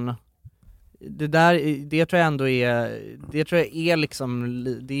väl någon, det tror jag ändå är liksom,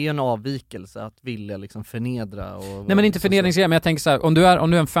 det är ju en avvikelse att vilja liksom förnedra och... Nej, men inte förnedringsgrej, men jag tänker så här, om du är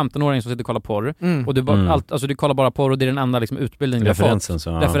en 15-åring som sitter och kollar porr och du alltså du kollar bara porr och det är den enda liksom utbildningen du har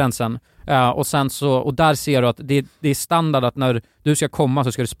fått. Referensen. Och sen så, och där ser du att det är standard att när du ska komma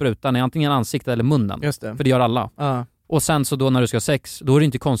så ska du spruta i antingen ansiktet eller munnen. Just det. För det gör alla. Och sen så då när du ska ha sex, då är det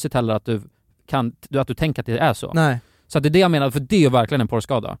inte konstigt heller att du tänker att det är så. Nej. Så att det är det jag menar, för det är verkligen en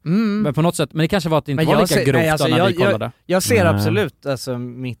porrskada. Men på något sätt, men det kanske var att det inte var lika grovt alltså, när vi kollade. Jag ser absolut alltså,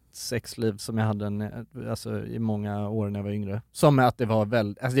 mitt sexliv som jag hade alltså, i många år när jag var yngre, som att det var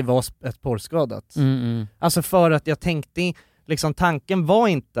det var ett porrskadat. Alltså för att jag tänkte, liksom tanken var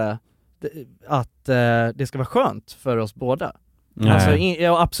inte att det ska vara skönt för oss båda. Alltså,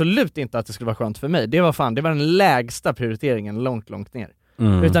 absolut inte att det skulle vara skönt för mig. Det var den lägsta prioriteringen långt ner.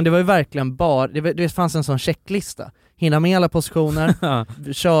 Utan det var ju verkligen bara, det fanns en sån checklista. Hinna med alla positioner,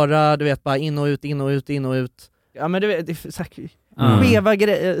 köra, du vet, bara in och ut. Ja, men det är så skeva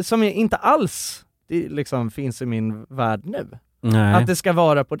grejer som inte alls det liksom finns i min värld nu. Nej. Att det ska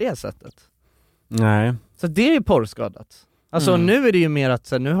vara på det sättet. Nej. Så det är ju porrskadat. Alltså nu är det ju mer att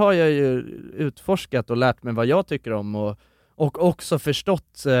så, nu har jag ju utforskat och lärt mig vad jag tycker om och också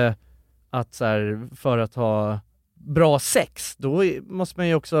förstått att så här, för att ha bra sex, då måste man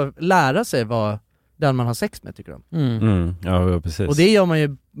ju också lära sig vad den man har sex med tycker de. Ja, precis. Och det gör man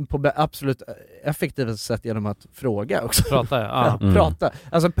ju på absolut effektivast sätt genom att fråga också. Prata, prata.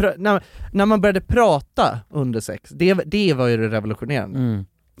 Alltså när man började prata under sex, det var ju det revolutionerande.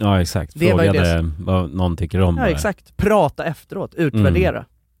 Ja, exakt. Frågade vad någon tycker om. Ja, exakt. Prata efteråt, utvärdera.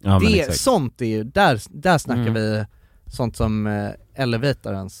 Ja, sånt är ju, där snackar vi sånt som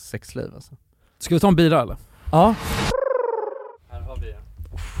elevatar ens sexliv alltså. Ska vi ta en bira eller? Ja. Här har vi.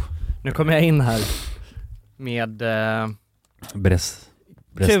 Nu kommer jag in här med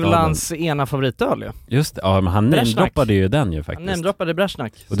Kulans ena favoritöl ju. Just det, ja, men han namedroppade ju den ju faktiskt. Han namedroppade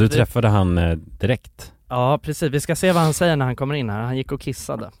Brezhnak. Och du träffade han direkt. Ja, precis. Vi ska se vad han säger när han kommer in här. Han gick och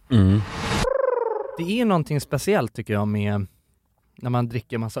kissade. Det är någonting speciellt tycker jag med när man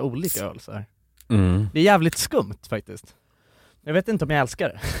dricker massa olika öl så här. Det är jävligt skumt faktiskt. Jag vet inte om jag älskar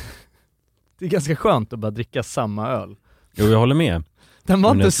det. Det är ganska skönt att bara dricka samma öl. Jo, jag håller med. Den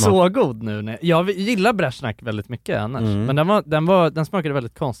var inte så god nu. Jag gillar Brezhnak väldigt mycket annars. Men den smakade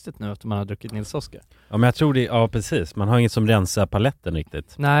väldigt konstigt nu efter man har druckit Nils Oskar. Ja, men jag tror det, ja precis. Man har inget som rensar paletten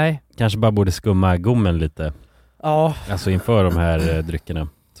riktigt. Nej. Kanske bara borde skumma gommen lite. Ja. Alltså inför de här dryckerna.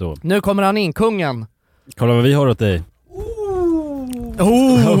 Så. Nu kommer han in, kungen. Kolla vad vi har åt dig.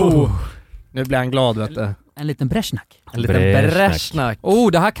 Nu blir han glad, vet du. En liten Brezhnak. En liten Brezhnak.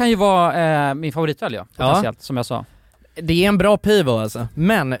 Det här kan ju vara min favoritöl, potentiellt, som jag sa. Det är en bra pivo alltså.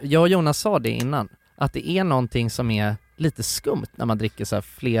 Men jag och Jonas sa det innan, att det är någonting som är lite skumt när man dricker så här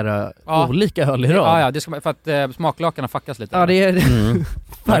flera olika öl i rad. Ja, det ska, för att smaklakarna fuckas lite. Ja, det är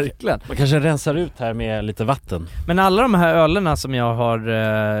verkligen. Man kanske rensar ut här med lite vatten. Men alla de här ölerna som jag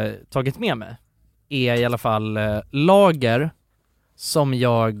har tagit med mig är i alla fall lager som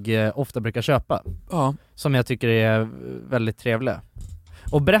jag ofta brukar köpa. Ja. Som jag tycker är väldigt trevliga.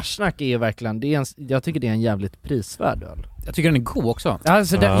 Och Brezhnak är ju verkligen, jag tycker det är en jävligt prisvärd öl. Jag tycker den är god också.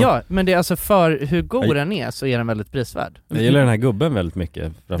 Alltså men det är alltså för hur god den är så är den väldigt prisvärd. Jag gillar den här gubben väldigt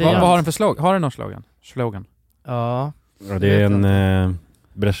mycket. Vad har den för slogan? Har den någon slogan? Ja. Det är en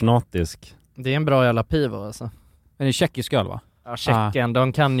brezhnatisk. Det är en bra jävla pivo alltså. Den är tjeckisk öl, va? Ja, Tjeckien,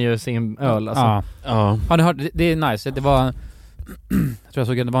 de kan ju sin öl alltså. Ja, det är nice. Det var... jag tror jag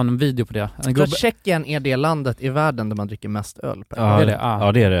såg att det var en video på det. Tjeckien är det landet i världen där man dricker mest öl per. Ja, det är det.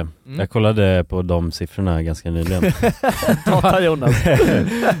 Ja, det är det. Jag kollade på de siffrorna ganska nyligen. Tata Jonas.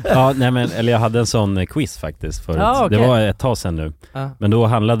 Ja, nej men, eller jag hade en sån quiz faktiskt förut. Okay. Det var ett tag sedan nu. Men då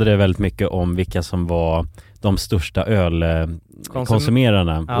handlade det väldigt mycket om vilka som var de största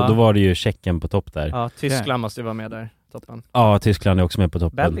ölkonsumerarna. Och då var det ju Tjeckien på topp där. Ja, Tyskland måste ju vara med där. Toppen. Ja, Tyskland är också med på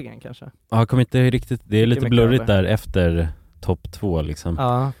toppen. Belgien kanske? Ja, jag kommer inte riktigt. Det är lite blurrigt där efter topp 2 liksom.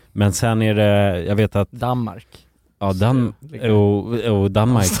 Ja. Men sen är det, jag vet att Danmark. Ja,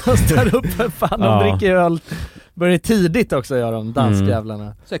 Danmark. Där uppe, fan, de dricker öl. Börjar tidigt också göra de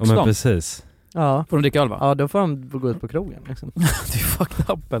danskjävlarna. 16. Ja, men precis. Ja. Får de dricka öl, va? Ja, då får de gå ut på krogen liksom. Det är fucked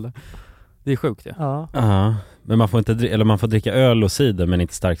up, eller? Det är sjukt, ja. Ja. Men man får inte man får dricka öl och cider men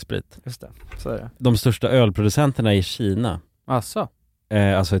inte starksprit. Just det, så är det. De största ölproducenterna i Kina. Asså?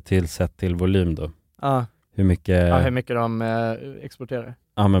 Alltså sett till volym då. Ja. Hur mycket de exporterar.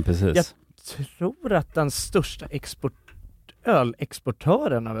 Ja, men precis. Jag tror att den största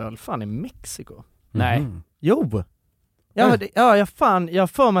ölexportören av öl fan är Mexiko. Nej. Jo. Jag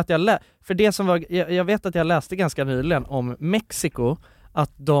för mig att för det som var, jag vet att jag läste ganska nyligen om Mexiko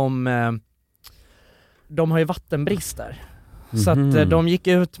att de har ju vattenbrist där. Så att de gick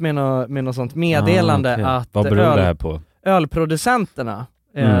ut med något sånt meddelande att vad beror det här på? Ölproducenterna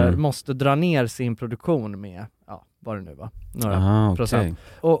måste dra ner sin produktion med, vad det nu var, några procent.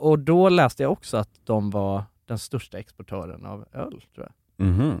 Och då läste jag också att de var den största exportören av öl, tror jag.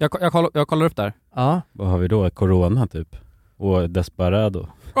 Jag kollar upp där. Ja. Vad har vi då? Corona typ? Och Desperado?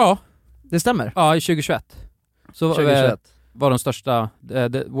 Ja, det stämmer. Ja, i 2021. Så 2021. Var de största,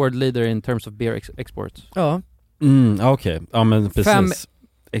 the world leader in terms of beer export. Ja. Okej. Ja, men precis. 5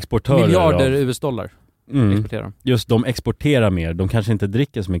 exportörer miljarder US-dollar exporterar de. Just de exporterar mer. De kanske inte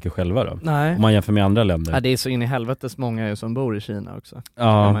dricker så mycket själva då. Nej. Om man jämför med andra länder. Ja, det är så in i helvetes många som bor i Kina också.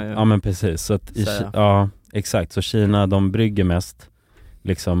 Ja, men precis. Så att exakt. Så Kina, de brygger mest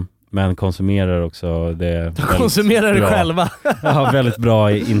liksom, men konsumerar också det. De konsumerar det själva. Ja, väldigt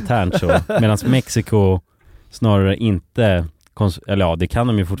bra internt så. Medan Mexiko snarare inte det kan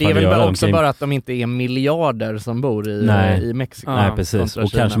de ju fortfarande göra. Det är väl också bara att de inte är miljarder som bor i Mexiko. Nej, precis.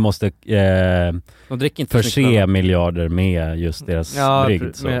 Och kanske måste de dricker inte förse miljarder med just deras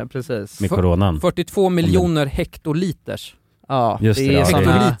brygd precis. Med coronan. 42 miljoner hektoliters. Ja, just det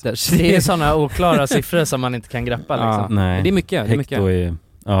är sådana oklara siffror som man inte kan greppa liksom. Nej. Det är mycket. Hekto är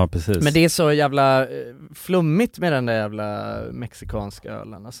Ja, precis. Men det är så jävla flummigt med den där jävla mexikanska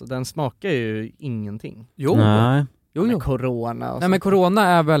ölen. Alltså den smakar ju ingenting. Nej. Jo. Corona och nej men corona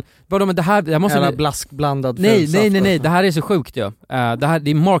är väl, vadå men det här, jag måste... Eller blaskblandad nej, det här är så sjukt ju. Det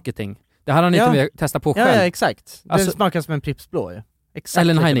är marketing. Det här har ni inte testat på själv. Ja, exakt. Det alltså, smakar som en Pripps Blå ju. Exakt.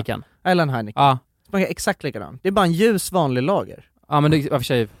 Eller en Heineken. Ja. Smakar exakt likadant. Det är bara en ljus vanlig lager. Ja men det, för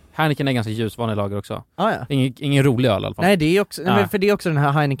sig, Heineken är ganska ljus vanlig lager också. Ja. Ingen rolig öl i alla fall. Nej, det är också, nej, för det är också den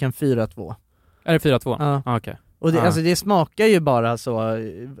här Heineken 4-2. Är det 4-2? Ja. Okej. Och det, alltså det smakar ju bara så,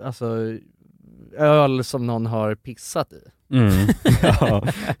 alltså öl som någon har pissat i. Ja.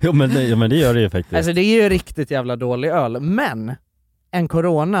 Jo, men det gör det ju faktiskt. Alltså det är ju riktigt jävla dålig öl. Men en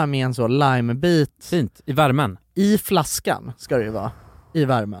Corona med en så limebit. Fint, i värmen. I flaskan ska det ju vara. I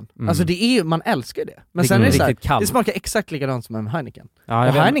värmen. Alltså det är ju, man älskar det. Men sen är det så här, det smakar exakt likadant som en Heineken. Ja,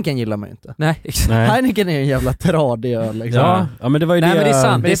 och Heineken gillar man ju inte. Nej. Heineken är en jävla tradig öl liksom. Ja, men det var ju Nej, det. Men det är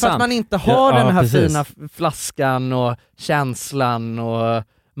sant. Det är för att man inte har den här precis. fina flaskan och känslan och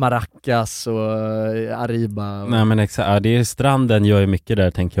maracas och Arriba. Nej men exakt, ja, det är stranden gör ju mycket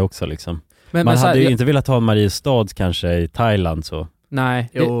där tänker jag också liksom. Man men hade ju inte velat ha Mariestad kanske i Thailand så. Nej.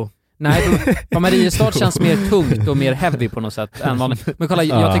 Jo. Nej, Mariestad känns mer tungt och mer heavy på något sätt än vanligt. Men kolla,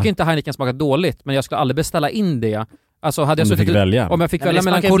 jag tycker inte Heineken smakar dåligt, men jag skulle aldrig beställa in det. Alltså hade jag om jag fick välja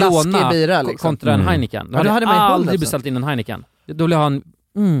mellan Corona bira, liksom. kontra en Heineken. Då hade jag aldrig beställt in en Heineken. Då vill jag ha en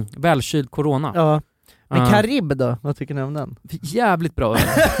välkyld Corona. Ja. Men Carib då? Vad tycker ni om den? Jävligt bra.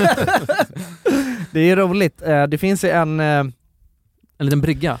 Det är roligt. Det finns en liten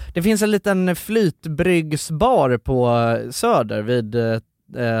brygga. Det finns en liten flytbryggsbar på Söder vid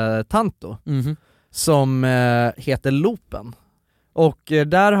Tanto som heter Loopen. Och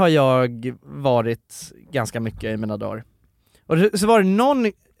där har jag varit ganska mycket i mina dagar. Och så var det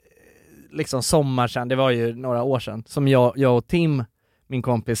någon liksom sommar sedan, det var ju några år sedan, som jag och Tim, min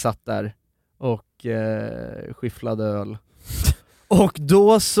kompis, satt där och skifflade öl. Och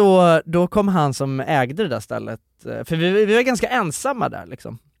då kom han som ägde det där stället, för vi var ganska ensamma där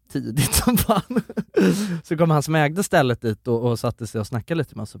liksom, tidigt som fan. Så kom han som ägde stället dit och satte sig och snackade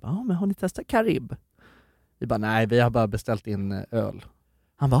lite med oss och bara, men har ni testat Carib? Vi bara, nej, vi har bara beställt in öl.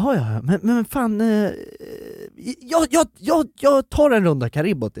 Han bara, ja, men fan, jag tar en runda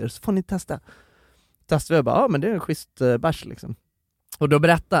Carib åt er så får ni testa. Testade vi bara, men det är en schysst bärs liksom. Och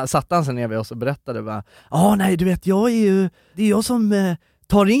då satte han sig ner vid oss och berättade bara, nej du vet, det är jag som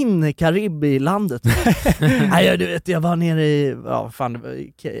tar in Carib i landet. Nej du vet, jag var nere i,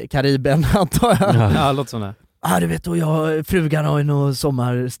 Karibien antar jag. Ja, låt som det. Du vet, och frugan har ju något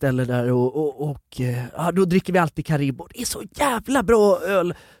sommarställe där och då dricker vi alltid Carib. Det är så jävla bra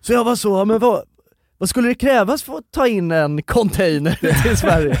öl. Så jag var så, men vad skulle det krävas för att ta in en container till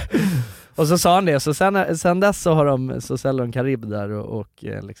Sverige? Och så sa han det, så sen dess så säljer de Carib där och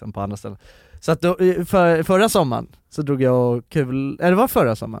liksom på andra ställen. Så att då, förra sommaren så drog jag det var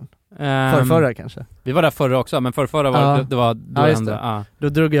förra sommaren? Förra kanske? Vi var där förra också, men förra var det var då hände. Ja. Då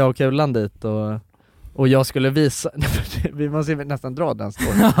drog jag och Kulan dit och jag skulle visa, vi måste nästan dra den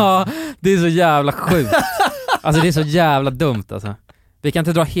storyn. Ja, det är så jävla sjukt. Alltså det är så jävla dumt alltså. Vi kan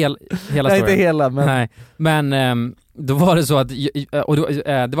inte dra hela storyn. Nej, inte hela, men... Nej, men då var det så att,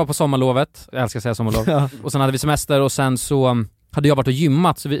 det var på sommarlovet, jag älskar att säga sommarlov, ja. Och sen hade vi semester och sen så hade jag varit och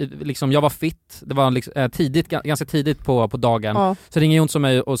gymmat, så jag var fit, det var liksom, ganska tidigt på dagen. Ja. Så ringer Jonsson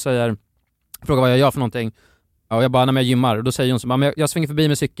mig och frågar vad jag gör för någonting. Ja, och jag bara, när jag gymmar, och då säger Jonsson, men jag svänger förbi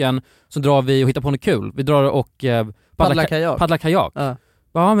med cykeln, så drar vi och hittar på något kul. Vi drar och paddlar kajak.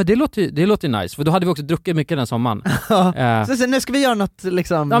 Ja, men det låter nice, för då hade vi också druckit mycket den sommaren. Så nu ska vi göra något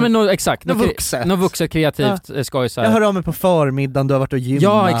liksom... Ja, men exakt. Något vuxet, kreativt, skoj så här. Jag hör av mig på förmiddagen, du har varit och gymmat.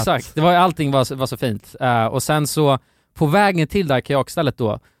 Ja, exakt. Allting var så fint. Och sen så, på vägen till det här kajakstället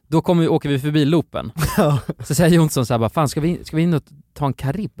då åker vi förbi Loopen. Så säger Jonsson så här bara, fan ska vi in och ta en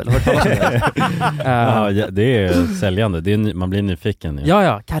Carib eller vad ja, det är säljande. Man blir nyfiken.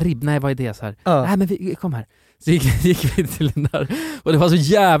 Ja, Carib, nej vad är det så här? Nej men vi kom här. Så gick vi till den där. Och det var så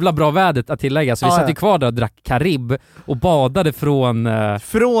jävla bra vädret att tillägga. Så vi satt ju kvar där och drack Carib och badade från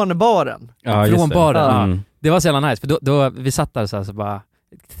baren. Ja, från baren. Mm. Ja. Det var så jävla nice. För då vi satt där så bara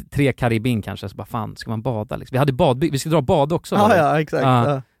 3 Caribin kanske. Så bara, fan, ska man bada liksom? Vi hade vi skulle dra bad också. Ja, exakt.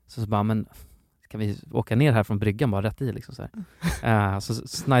 Ja. Så bara, men kan vi åka ner här från bryggan bara rätt i liksom så här. Så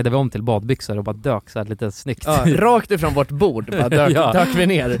snajdade vi om till badbyxor och bara dök så här lite snyggt. Ja, rakt ifrån vårt bord bara dök vi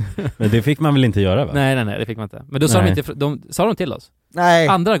ner. Men det fick man väl inte göra, va? Nej, det fick man inte. Men då sa de till oss. Nej.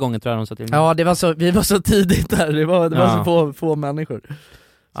 Andra gången tror jag de sa till. Ja, vi var så tidigt där. Det var så få människor.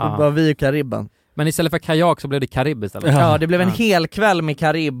 Så bara vi och Karibban. Men istället för kajak så blev det Karib istället. Ja, det blev en hel kväll med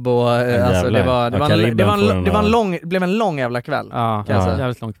Karib och alltså det blev en lång jävla kväll. Ja,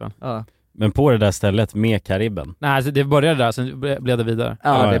 jävligt lång kväll. Ja. Men på det där stället med Kariben? Nej, alltså det började där, sen blev det vidare.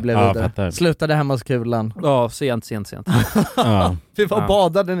 Ja, det blev vidare. Slutade hemma hos Kulan. Ja, sent. Ja. Vi var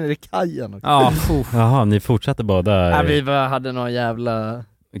badade nere i kajen också. Ja, Jaha, ni fortsatte bada? Ja, vi hade någon jävla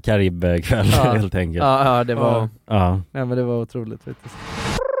Karibkväll helt enkelt. Ja, det var ja, men det var otroligt faktiskt.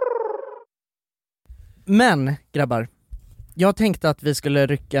 Men grabbar, jag tänkte att vi skulle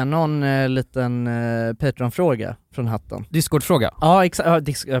rycka någon liten Patreon-fråga från hatten. Discord-fråga? Ja,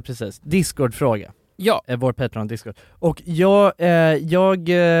 exakt. Ja, precis. Discord-fråga. Ja. Vår Patreon-Discord. Och jag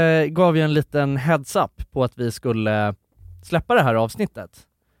gav ju en liten heads-up på att vi skulle släppa det här avsnittet.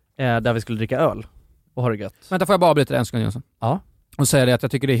 Där vi skulle dricka öl och ha det gött. Vänta, får jag bara avbryta en sekund, Jonsson? Ja. Och säga det att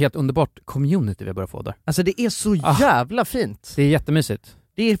jag tycker det är helt underbart community vi börjar få där. Alltså det är så jävla fint. Det är jättemysigt.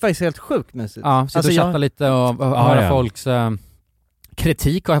 Det är faktiskt helt sjukt mysigt. Ja, sitta och chatta lite och höra folks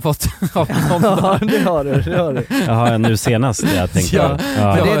kritik har jag fått av dem. Ja, det har du. Jaha, nu senast jag tänkte. Ja.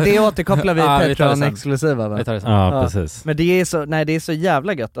 Men det återkopplar vi Patreon-exklusiva, va? Ja, precis. Men det är så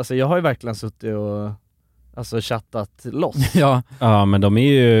jävla gött. Alltså jag har ju verkligen suttit och chattat loss. Ja, men de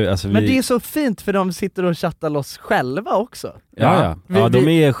är ju Men det är så fint för de sitter och chattar loss själva också. Ja, de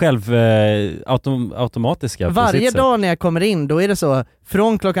är själv automatiska. Varje dag när jag kommer in, då är det så,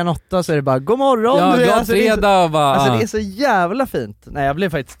 från 8 så är det bara god morgon. Ja, glad fredag. Alltså det är så jävla fint. Nej, jag blev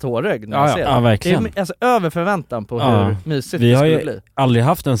faktiskt tårögd när jag ser det. Ja, verkligen. Det är alltså över förväntan på hur mysigt vi det skulle bli. bli. Vi har aldrig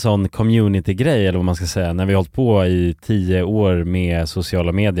haft en sån community-grej, eller vad man ska säga, när vi har hållit på i 10 år med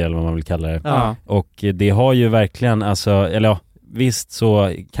sociala medier, eller vad man vill kalla det. Ja. Och det har ju verkligen, visst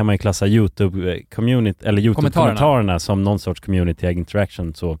så kan man ju klassa YouTube-community eller YouTube-kommentarerna som någon sorts community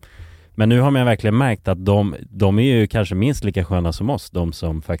interaction så. Men nu har man verkligen märkt att de är ju kanske minst lika sköna som oss, de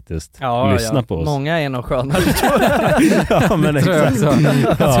som faktiskt lyssnar på oss. Många är nog skönare. Ja, men exakt.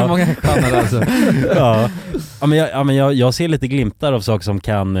 Jag tror många är skönare alltså. Men jag ser lite glimtar av saker som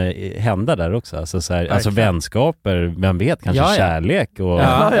kan hända där också. Alltså vänskaper, vem vet, kanske kärlek och det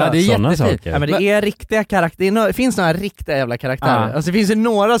är sådana saker. Ja, men det är riktiga karaktärer. Det finns några riktiga jävla karaktärer. Alltså det finns ju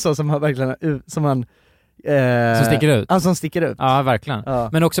några så som har verkligen som man som sticker ut. Ja, som sticker ut. Ja, verkligen. Ja.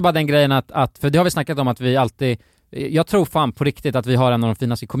 Men också bara den grejen att för det har vi snackat om att vi alltid, jag tror fan på riktigt att vi har en av de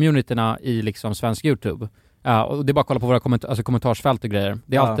finaste communityna i liksom svensk YouTube. Ja, och det är bara att kolla på våra kommentarsfält och grejer.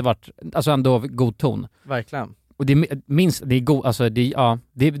 Det har alltid varit ändå god ton. Verkligen. Och det är god, alltså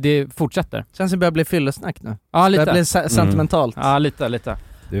det fortsätter. Känns som det börjar bli fyllesnack nu. Ja, lite. Det blir sentimentalt. Ja, lite.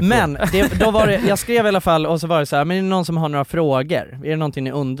 Men då var det, jag skrev i alla fall och så var det så här, men är det någon som har några frågor? Är det någonting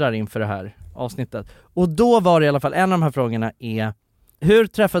ni undrar inför det här avsnittet? Och då var det i alla fall, en av de här frågorna är: hur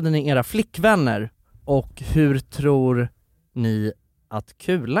träffade ni era flickvänner och hur tror ni att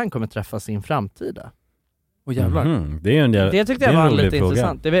Kulan kommer träffa sin framtida? Och jävlar. Det tyckte jag var lite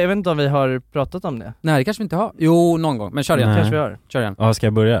intressant. Jag vet inte om vi har pratat om det. Nej, det kanske vi inte har. Jo, någon gång. Men kör igen. Kanske vi har. Kör igen. Ja, ska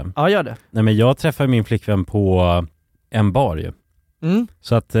jag börja? Ja, gör det. Nej, men jag träffade min flickvän på en bar ju. Mm.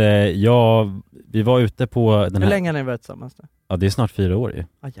 Så att vi var ute på den här... Hur länge har ni varit tillsammans då? Ja, det är snart 4 år ju.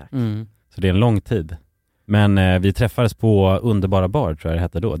 Mm. Så det är en lång tid. Men vi träffades på Underbara bar, tror jag det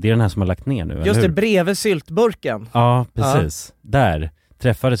hette då. Det är den här som har lagt ner nu. Just det, bredvid syltburken. Ja, precis. Ja. Där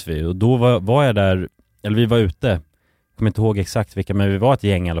träffades vi och då var jag där, eller vi var ute. Jag kommer inte ihåg exakt vilka, men vi var ett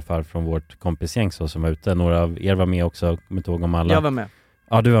gäng i alla fall från vårt kompisgäng så, som var ute. Några av er var med också, jag kommer inte ihåg om alla. Jag var med.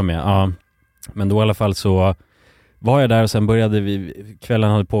 Ja, du var med. Ja. Men då i alla fall så var jag där och sen började vi,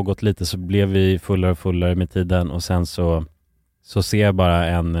 kvällen hade pågått lite så blev vi fullare och fullare med tiden och sen så ser jag bara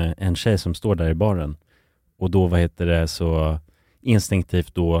en tjej som står där i baren. Och då, så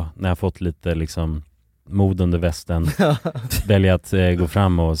instinktivt då, när jag fått lite liksom mod under västen, välja att gå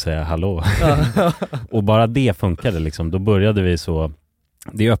fram och säga hallå. Och bara det funkade liksom. Då började vi så,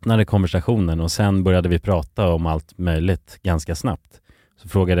 det öppnade konversationen och sen började vi prata om allt möjligt ganska snabbt. Så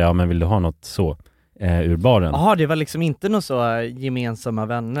frågade jag, men vill du ha något så ur baren? Jaha, det var liksom inte något så gemensamma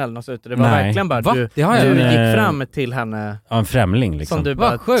vänner eller något så, det var verkligen bara du gick fram till henne. Ja, en främling liksom. Som du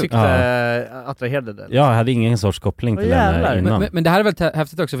bara tyckte attraherade det. Ja, jag hade ingen sorts koppling till henne innan. Men det här är väl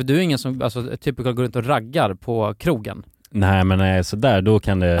häftigt också, för du är ingen som typ går runt och raggar på krogen. Nej, men nej, så där då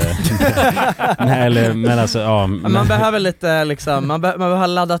kan det nej, eller, men alltså man behöver lite liksom, man behöver ha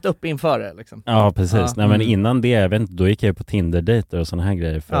laddat upp inför det liksom. Ja, precis. Nej, men innan det, jag vet inte, då gick jag på Tinder-dejter och såna här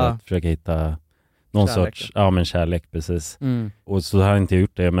grejer för att försöka hitta någon sorts, kärlek, precis. Och så har jag inte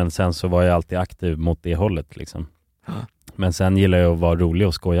gjort det, men sen så var jag alltid aktiv mot det hållet liksom. Men sen gillar jag att vara rolig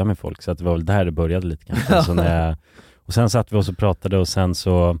och skoja med folk, så att det var väl där det började lite kanske. Så och sen satt vi och så pratade och sen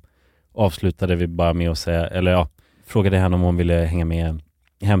så avslutade vi bara med att säga, eller frågade henne om hon ville hänga med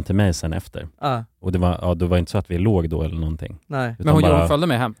hem till mig sen efter. Och det var inte så att vi låg då eller någonting. Nej. Men hon följde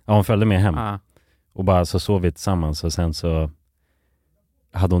med hem? Ja, hon följde med hem. Och bara så sov vi tillsammans och sen så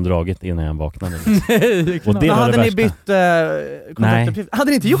hade hon dragit innan jag vaknade. Och det hade ni bytt kontaktuppgift? Hade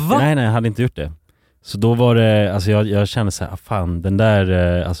ni inte gjort det? Nej, jag hade inte gjort det. Så då var det, alltså jag kände så här, fan, den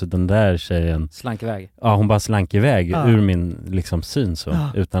där tjejen slank iväg. Ja, hon bara slank iväg ur min liksom syn så,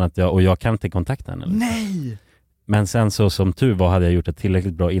 utan att jag kan inte kontakta henne. Liksom. Nej! Men sen så som tur var hade jag gjort ett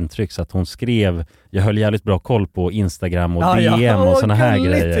tillräckligt bra intryck så att hon skrev, jag höll jävligt bra koll på Instagram och DM och såna här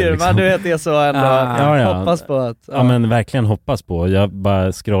grejer. Liksom. Men du vet, det är så ändå hoppas på att... Ja, men verkligen hoppas på. Jag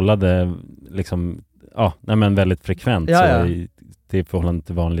bara scrollade liksom, väldigt frekvent så till förhållande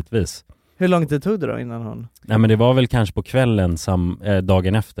till vanligtvis. Hur lång tid tog det då innan hon... Nej, men det var väl kanske på kvällen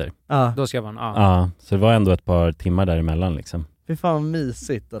dagen efter. Då skrev han. Ja, så det var ändå ett par timmar däremellan liksom. Fy fan vad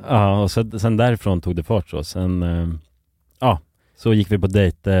mysigt. Eller? Ja, och sen därifrån tog det fart så. Sen, så gick vi på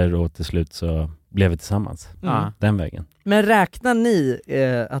dejter och till slut så blev vi tillsammans. Den vägen. Men räknar ni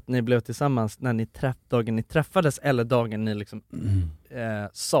att ni blev tillsammans när ni dagen ni träffades eller dagen ni liksom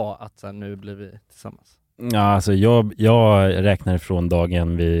sa att så här, nu blir vi tillsammans? Ja, alltså jag räknar ifrån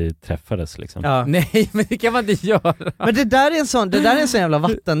dagen vi träffades liksom. Ja. Nej, men det kan man inte göra. Men det där är en sån jävla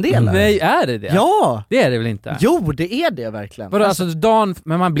vattendelare. Nej, är det? Ja! Det är det väl inte? Jo, det är det verkligen. Vadå, alltså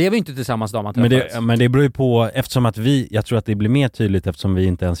men man blev ju inte tillsammans dagen man träffades. Men det beror ju på, eftersom att jag tror att det blir mer tydligt eftersom vi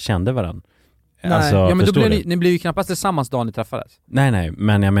inte ens kände varandra. Nej. Alltså, ja, men då blev ni blev ju knappast tillsammans dagen ni träffades. Nej,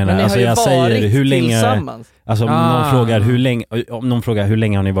 men jag menar, men alltså jag säger hur länge, alltså om någon frågar hur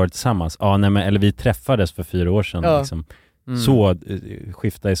länge har ni varit tillsammans? Ja, nej, men eller vi träffades för 4 år sedan liksom. Så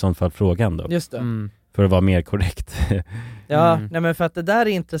skifta i sånt fall frågan då. Just det. För att vara mer korrekt. Nej, men för att det där är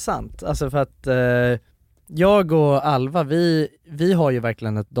intressant. Alltså för att jag och Alva, vi har ju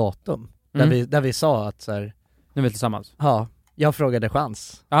verkligen ett datum där vi sa att så här, nu är vi tillsammans. Ja, jag frågade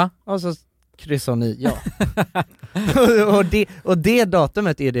chans. Ja. Och så kryssade ni ja. och det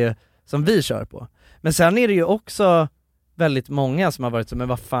datumet är det som vi kör på. Men sen är det ju också väldigt många som har varit så, men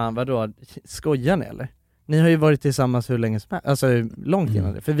vad fan, vadå? Skojar ni eller? Ni har ju varit tillsammans hur länge som helst, alltså långt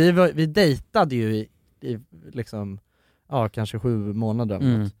innan det. För vi dejtade ju i liksom, kanske 7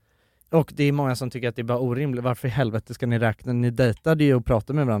 månader. Och det är många som tycker att det är bara orimligt. Varför i helvete ska ni räkna? Ni dejtade ju och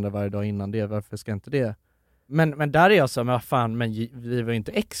pratade med varandra varje dag innan det. Varför ska inte det? Men där är jag så, men vad fan, men vi var ju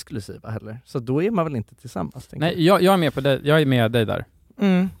inte exklusiva heller. Så då är man väl inte tillsammans? Nej, jag är med på det. Jag är med dig där.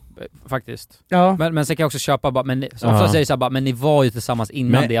 Faktiskt. Ja. Men sen kan jag också köpa bara, men ofta säger så här bara, men ni var ju tillsammans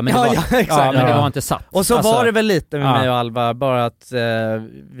innan det. Men det var inte satt. Och så alltså, var det väl lite med mig och Alva, bara att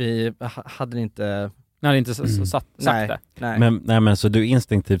vi hade inte... Nej, inte sagt det. Nej. Men så du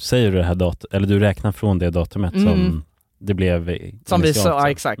instinktivt säger det här datum, eller du räknar från det datumet som det blev som vi sa,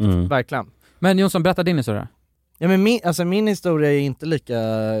 exakt, verkligen. Men Jonsson, berätta din historia. Ja, men min historia är inte lika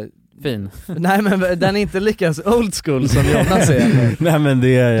fin. Nej, men den är inte lika old school som Jonas är. Nej, men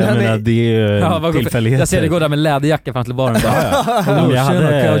det är ju tillfälligheter. Jag ser det går där med läderjacka fram till baren.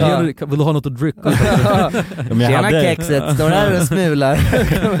 Vill du ha något att dricka? Tjena kexet, står där och smular.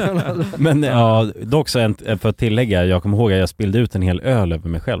 Men dock så för att tillägga, jag kommer ihåg att jag spillde ut en hel öl över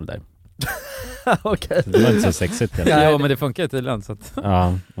mig själv där. Okay. Det var inte så sexigt. Ja, men det funkar ju tydligen så att...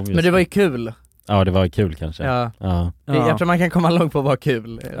 Men det var ju kul. Ja, det var kul kanske. Jag tror man kan komma långt på att vara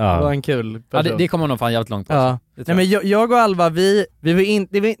kul. Det var en kul person. Det kommer nog fan jävligt långt på. Nej, men jag och Alva, vi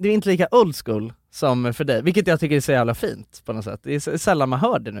var inte lika old school som för dig, vilket jag tycker är så jävla fint på något sätt. Det är sällan man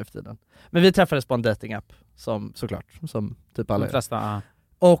hör det nu för tiden. Men vi träffades på en datingapp som typ alla flesta.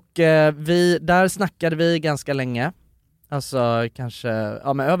 Och där snackade vi ganska länge. Alltså kanske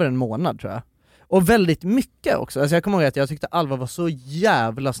över en månad tror jag. Och väldigt mycket också. Alltså jag kommer ihåg att jag tyckte Alva var så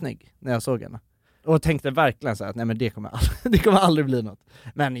jävla snygg när jag såg henne. Och tänkte verkligen så här att nej, men det kommer aldrig bli något.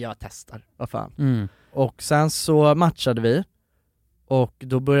 Men jag testar, vad fan. Och sen så matchade vi. Och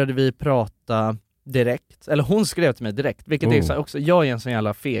då började vi prata direkt. Eller hon skrev till mig direkt. Vilket är så här, också, jag är en sån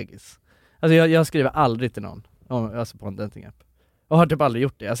jävla fegis. Alltså jag skriver aldrig till någon. Alltså på en datingapp. Och har typ aldrig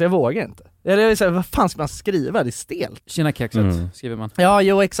gjort det. Alltså jag vågar inte. Jag är så här, vad fan ska man skriva? Det är stelt. Tjena kexet, skriver man. Ja,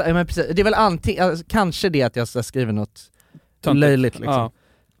 jo exakt. Men precis. Det är väl kanske det att jag skriver något löjligt liksom. Ja.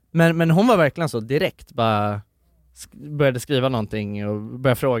 Men hon var verkligen så direkt. Bara började skriva någonting och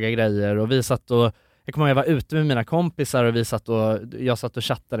började fråga grejer. Och vi satt och... Jag kommer ihåg jag var ute med mina kompisar och jag satt och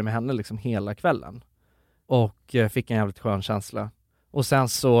chattade med henne liksom hela kvällen. Och fick en jävligt skön känsla. Och sen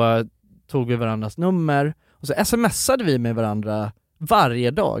så tog vi varandras nummer. Och så smsade vi med varandra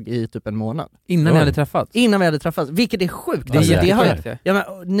varje dag i typ en månad. Innan ni hade träffats? Innan vi hade träffats, vilket är sjukt. Det är jättesjukt. Ja, men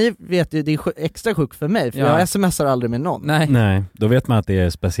ni vet ju, det är extra sjukt för mig, för jag smsar aldrig med någon. Nej, då vet man att det är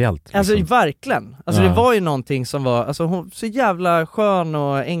speciellt. Liksom. Alltså verkligen. Alltså det var ju någonting som var, alltså hon så jävla skön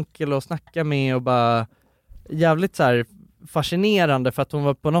och enkel att snacka med och bara jävligt så här fascinerande, för att hon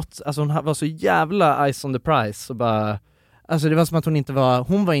var på något, alltså hon var så jävla ice on the prize och bara, alltså det var som att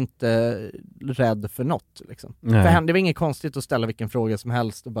hon var inte rädd för något liksom. För henne, det var inget konstigt att ställa vilken fråga som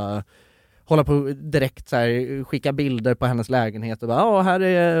helst och bara hålla på direkt så här, skicka bilder på hennes lägenhet och bara här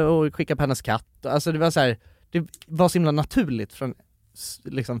är, och skicka på hennes katt. Alltså det var så här, det var så himla naturligt från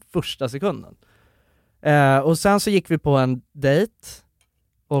liksom första sekunden. Och sen så gick vi på en dejt.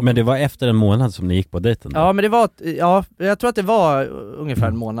 Men det var efter en månad som ni gick på dejten då? Ja, men det var, jag tror att det var ungefär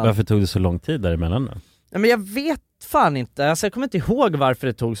en månad. Varför tog det så lång tid däremellan då? Ja, men jag vet fan inte, alltså jag kommer inte ihåg varför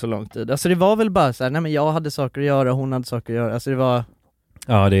det tog så lång tid. Alltså det var väl bara så här, nej men jag hade saker att göra, hon hade saker att göra, alltså det var...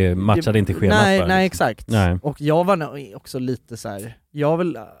 Ja, det matchade inte schemat. Nej, exakt. Nej. Och jag var också lite så här,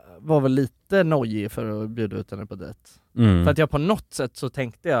 var väl lite nojig för att bjuda ut henne på dejt. För att jag på något sätt så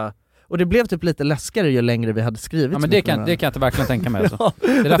tänkte jag, och det blev typ lite läskigare ju längre vi hade skrivit. Ja, men det kan jag inte verkligen tänka mig alltså. Det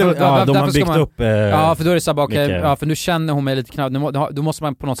är därför, de har byggt upp ja, för då är det så bara, okay, för nu känner hon mig lite knapp. Då måste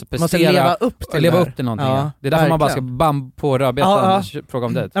man på något sätt prestera, leva upp till någonting. Ja, det är därför man bara ska bam på rödbetan fråga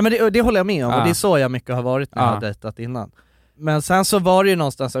om det. Ja, men det håller jag med om, och det är så jag mycket har varit när jag har dejtat innan. Men sen så var det ju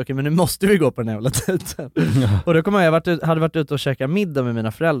någonstans, okej, men nu måste vi gå på den jävla dejten. Och då kommer jag hade varit ute och käka middag med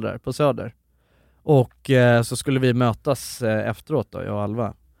mina föräldrar på Söder. Och så skulle vi mötas efteråt då, jag och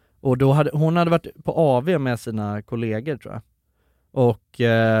Alva. Och då hon hade varit på AV med sina kollegor tror jag. Och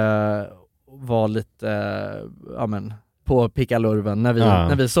var lite på pickalurven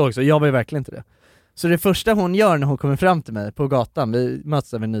när vi såg, så jag var ju verkligen inte det. Så det första hon gör när hon kommer fram till mig på gatan, vi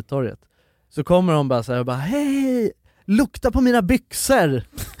möts vid Nytorget, så kommer hon bara så här och bara, hej, lukta på mina byxor.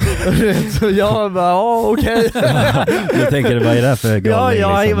 Så jag bara, okej. Du tänker det, vad är det för galning?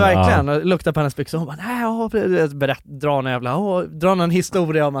 Ja, liksom? Verkligen. Och lukta på hennes byxor. Hon bara, dra någon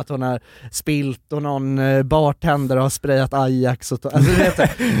historia om att hon har spilt och någon bartender har sprayat Ajax. Och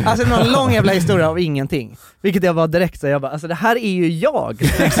alltså någon lång jävla historia av ingenting. Vilket jag var direkt så jag bara, alltså det här är ju jag.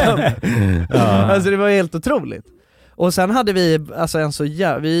 Liksom. Alltså det var helt otroligt. Och sen hade vi, alltså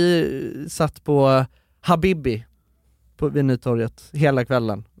vi satt på Habibi vid Nytorget hela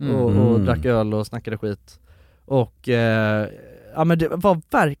kvällen och drack öl och snackade skit. Och men det var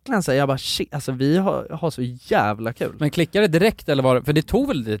verkligen så, jag bara shit, alltså vi har så jävla kul. Men klickade det direkt eller var det, för det tog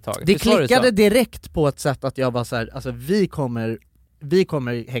väl lite tag? Det klickade direkt på ett sätt att jag var så här, alltså vi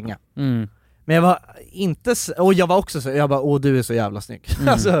kommer hänga. Men jag var inte, och jag var också så, jag bara, du är så jävla snygg.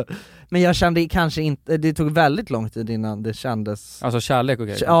 Alltså, men jag kände kanske inte, det tog väldigt lång tid innan det kändes, alltså kärlek och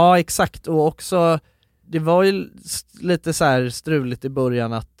grejer. Ja, exakt. Och också det var ju lite så här struligt i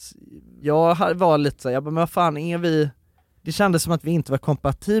början att jag var lite så här, jag bara, men vad fan är vi? Det kändes som att vi inte var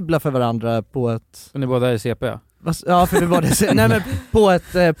kompatibla för varandra på ett... Och ni båda är CP? Ja, för vi båda är nej, men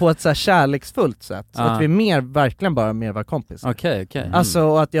på ett så här kärleksfullt sätt. Så att vi verkligen bara mer var kompis. Okej.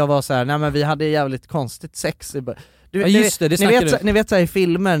 Alltså att jag var så här, nej men vi hade jävligt konstigt sex i början. Ni vet så här i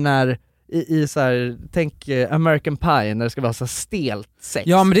filmer när i så här, tänk American Pie när det ska vara så stelt sex.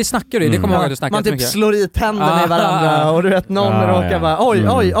 Ja, men det snackar du, det kommer jag ihåg att du snackade man typ mycket. Slår i tänderna i varandra och du vet, någon råkar bara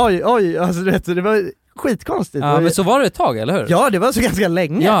oj, alltså du vet, det var skitkonstigt. Ja, men så var det ett tag, eller hur? Ja, det var så ganska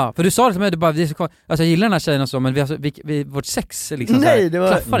länge. Ja, för du sa det till mig, du bara, alltså jag gillar den här tjejen och så, men vi vårt sex liksom nej, det var,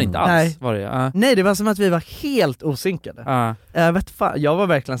 klaffar inte alls. Var det, nej, det var som att vi var helt osynkade. Jag var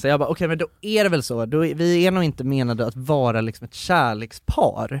verkligen så, jag bara, okej, men då är det väl så. Vi är nog inte menade att vara liksom ett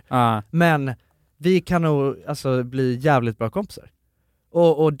kärlekspar. Men vi kan nog alltså bli jävligt bra kompisar.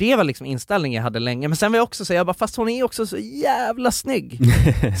 Och det var liksom inställningen jag hade länge. Men sen var jag också så, jag bara, fast hon är också så jävla snygg.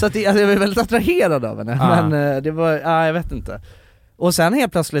 Så att jag var väldigt attraherad av henne. Men det var, jag vet inte. Och sen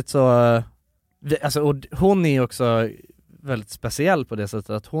helt plötsligt så, alltså, och hon är också väldigt speciell på det sättet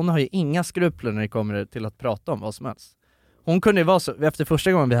att hon har ju inga skrupler när det kommer till att prata om vad som helst. Hon kunde ju vara så, efter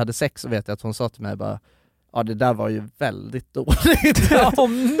första gången vi hade sex så vet jag att hon sa till mig bara, ja, det där var ju väldigt dåligt.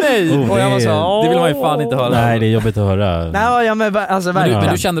 Nej! Och jag var så, det vill man ju fan inte höra. Nej, det är jobbigt att höra. Nej, ja, men alltså verkligen.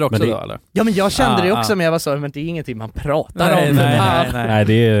 Men du kände det också då, eller? Ja, men jag kände det också, men jag var så, men det är ingenting man pratar om. Nej,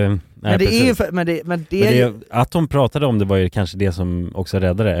 det är men det är ju, men det är att hon pratade om det var ju kanske det som också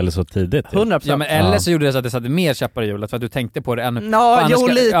räddade eller så tidigt. 100%. Ja, men eller så gjorde det så att det satte mer käppar i hjulet för att du tänkte på det ännu.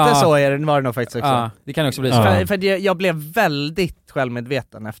 Lite så är det, var det nog faktiskt också. Ja, det kan också bli så. För jag blev väldigt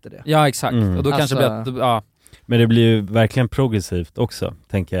självmedveten efter det. Ja, exakt. Och då kanske blir Men det blir ju verkligen progressivt också,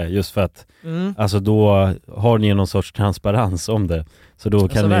 tänker jag. Just för att alltså då har ni ju någon sorts transparens om det. Så då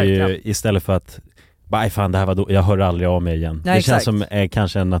kan ni ju, istället för att bara fan det här var jag hör aldrig av mig igen. Nej, det exakt. känns som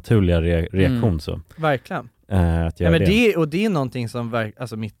kanske en naturligare reaktion så. Verkligen. Att göra men det. Och det är någonting som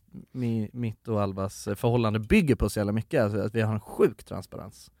alltså mitt och Albas förhållande bygger på så jävla mycket, alltså att vi har en sjuk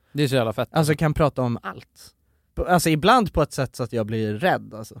transparens. Det är så jävla fett. Alltså kan prata om allt. Alltså ibland på ett sätt så att jag blir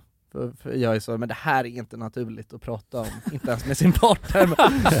rädd alltså. För jag är så, men det här är inte naturligt att prata om, inte ens med sin partner.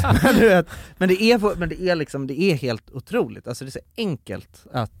 Men du vet, men det är helt otroligt. Alltså det är så enkelt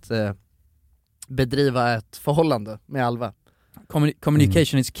att bedriva ett förhållande med Alva.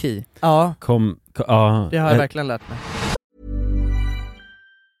 Communication is key. Ja. Det har jag verkligen lärt mig.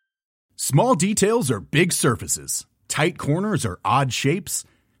 Small details are big surfaces. Tight corners are odd shapes.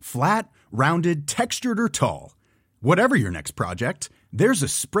 Flat, rounded, textured, or tall. Whatever your next project, there's a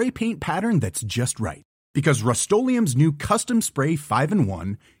spray paint pattern that's just right. Because Rust-Oleum's new Custom Spray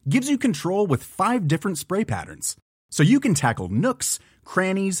 5-in-1 gives you control with 5 different spray patterns. So you can tackle nooks,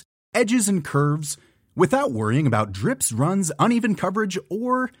 crannies, edges, and curves without worrying about drips, runs, uneven coverage,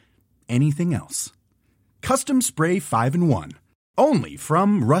 or anything else. Custom Spray 5-in-1. Only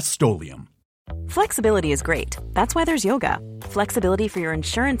from Rust-Oleum. Flexibility is great. That's why there's yoga. Flexibility for your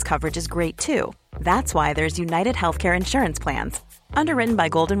insurance coverage is great too. That's why there's United Healthcare Insurance Plans. Underwritten by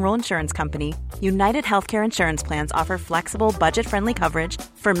Golden Rule Insurance Company, United Healthcare Insurance Plans offer flexible, budget-friendly coverage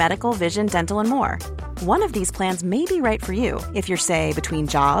for medical, vision, dental, and more. One of these plans may be right for you if you're, say, between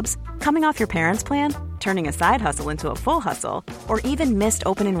jobs, coming off your parents' plan, turning a side hustle into a full hustle, or even missed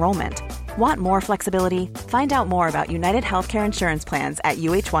open enrollment. Want more flexibility? Find out more about United Healthcare Insurance Plans at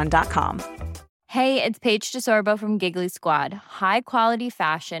uh1.com. Hey, it's Paige DeSorbo from Giggly Squad. High quality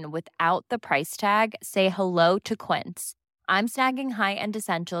fashion without the price tag. Say hello to Quince. I'm snagging high-end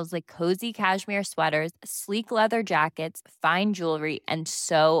essentials like cozy cashmere sweaters, sleek leather jackets, fine jewelry, and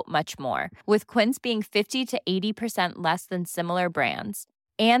so much more. With Quince being 50 to 80% less than similar brands.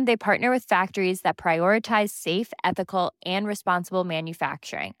 And they partner with factories that prioritize safe, ethical, and responsible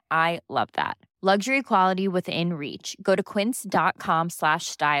manufacturing. I love that. Luxury quality within reach. Go to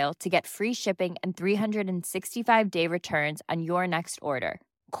quince.com/style to get free shipping and 365-day returns on your next order.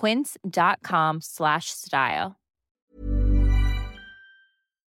 Quince.com/style.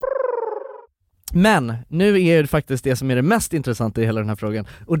 Men nu är det faktiskt det som är det mest intressanta i hela den här frågan.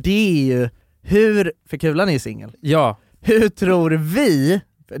 Och det är ju hur, för Kulan är singel. Ja. Hur tror vi,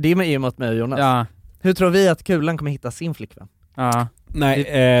 det är ju mot mig och Jonas. Ja. Hur tror vi att Kulan kommer hitta sin flickvän? Ja.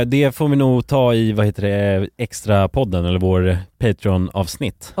 Nej, det får vi nog ta i, extra podden eller vår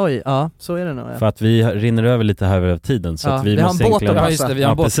Patreon-avsnitt. Oj, ja, så är det nog. Ja. För att vi rinner över lite här över tiden. Så att vi måste har en båt att passa. Just det, vi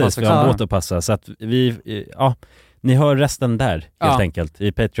har en båt precis, vi har en båt att passa. Så att ni hör resten där, helt enkelt,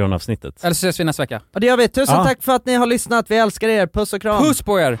 i Patreon-avsnittet. Eller så ses vi nästa vecka. Ja, det gör vi. Tusen tack för att ni har lyssnat. Vi älskar er. Puss och kram. Puss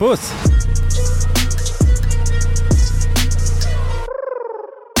på er. Puss!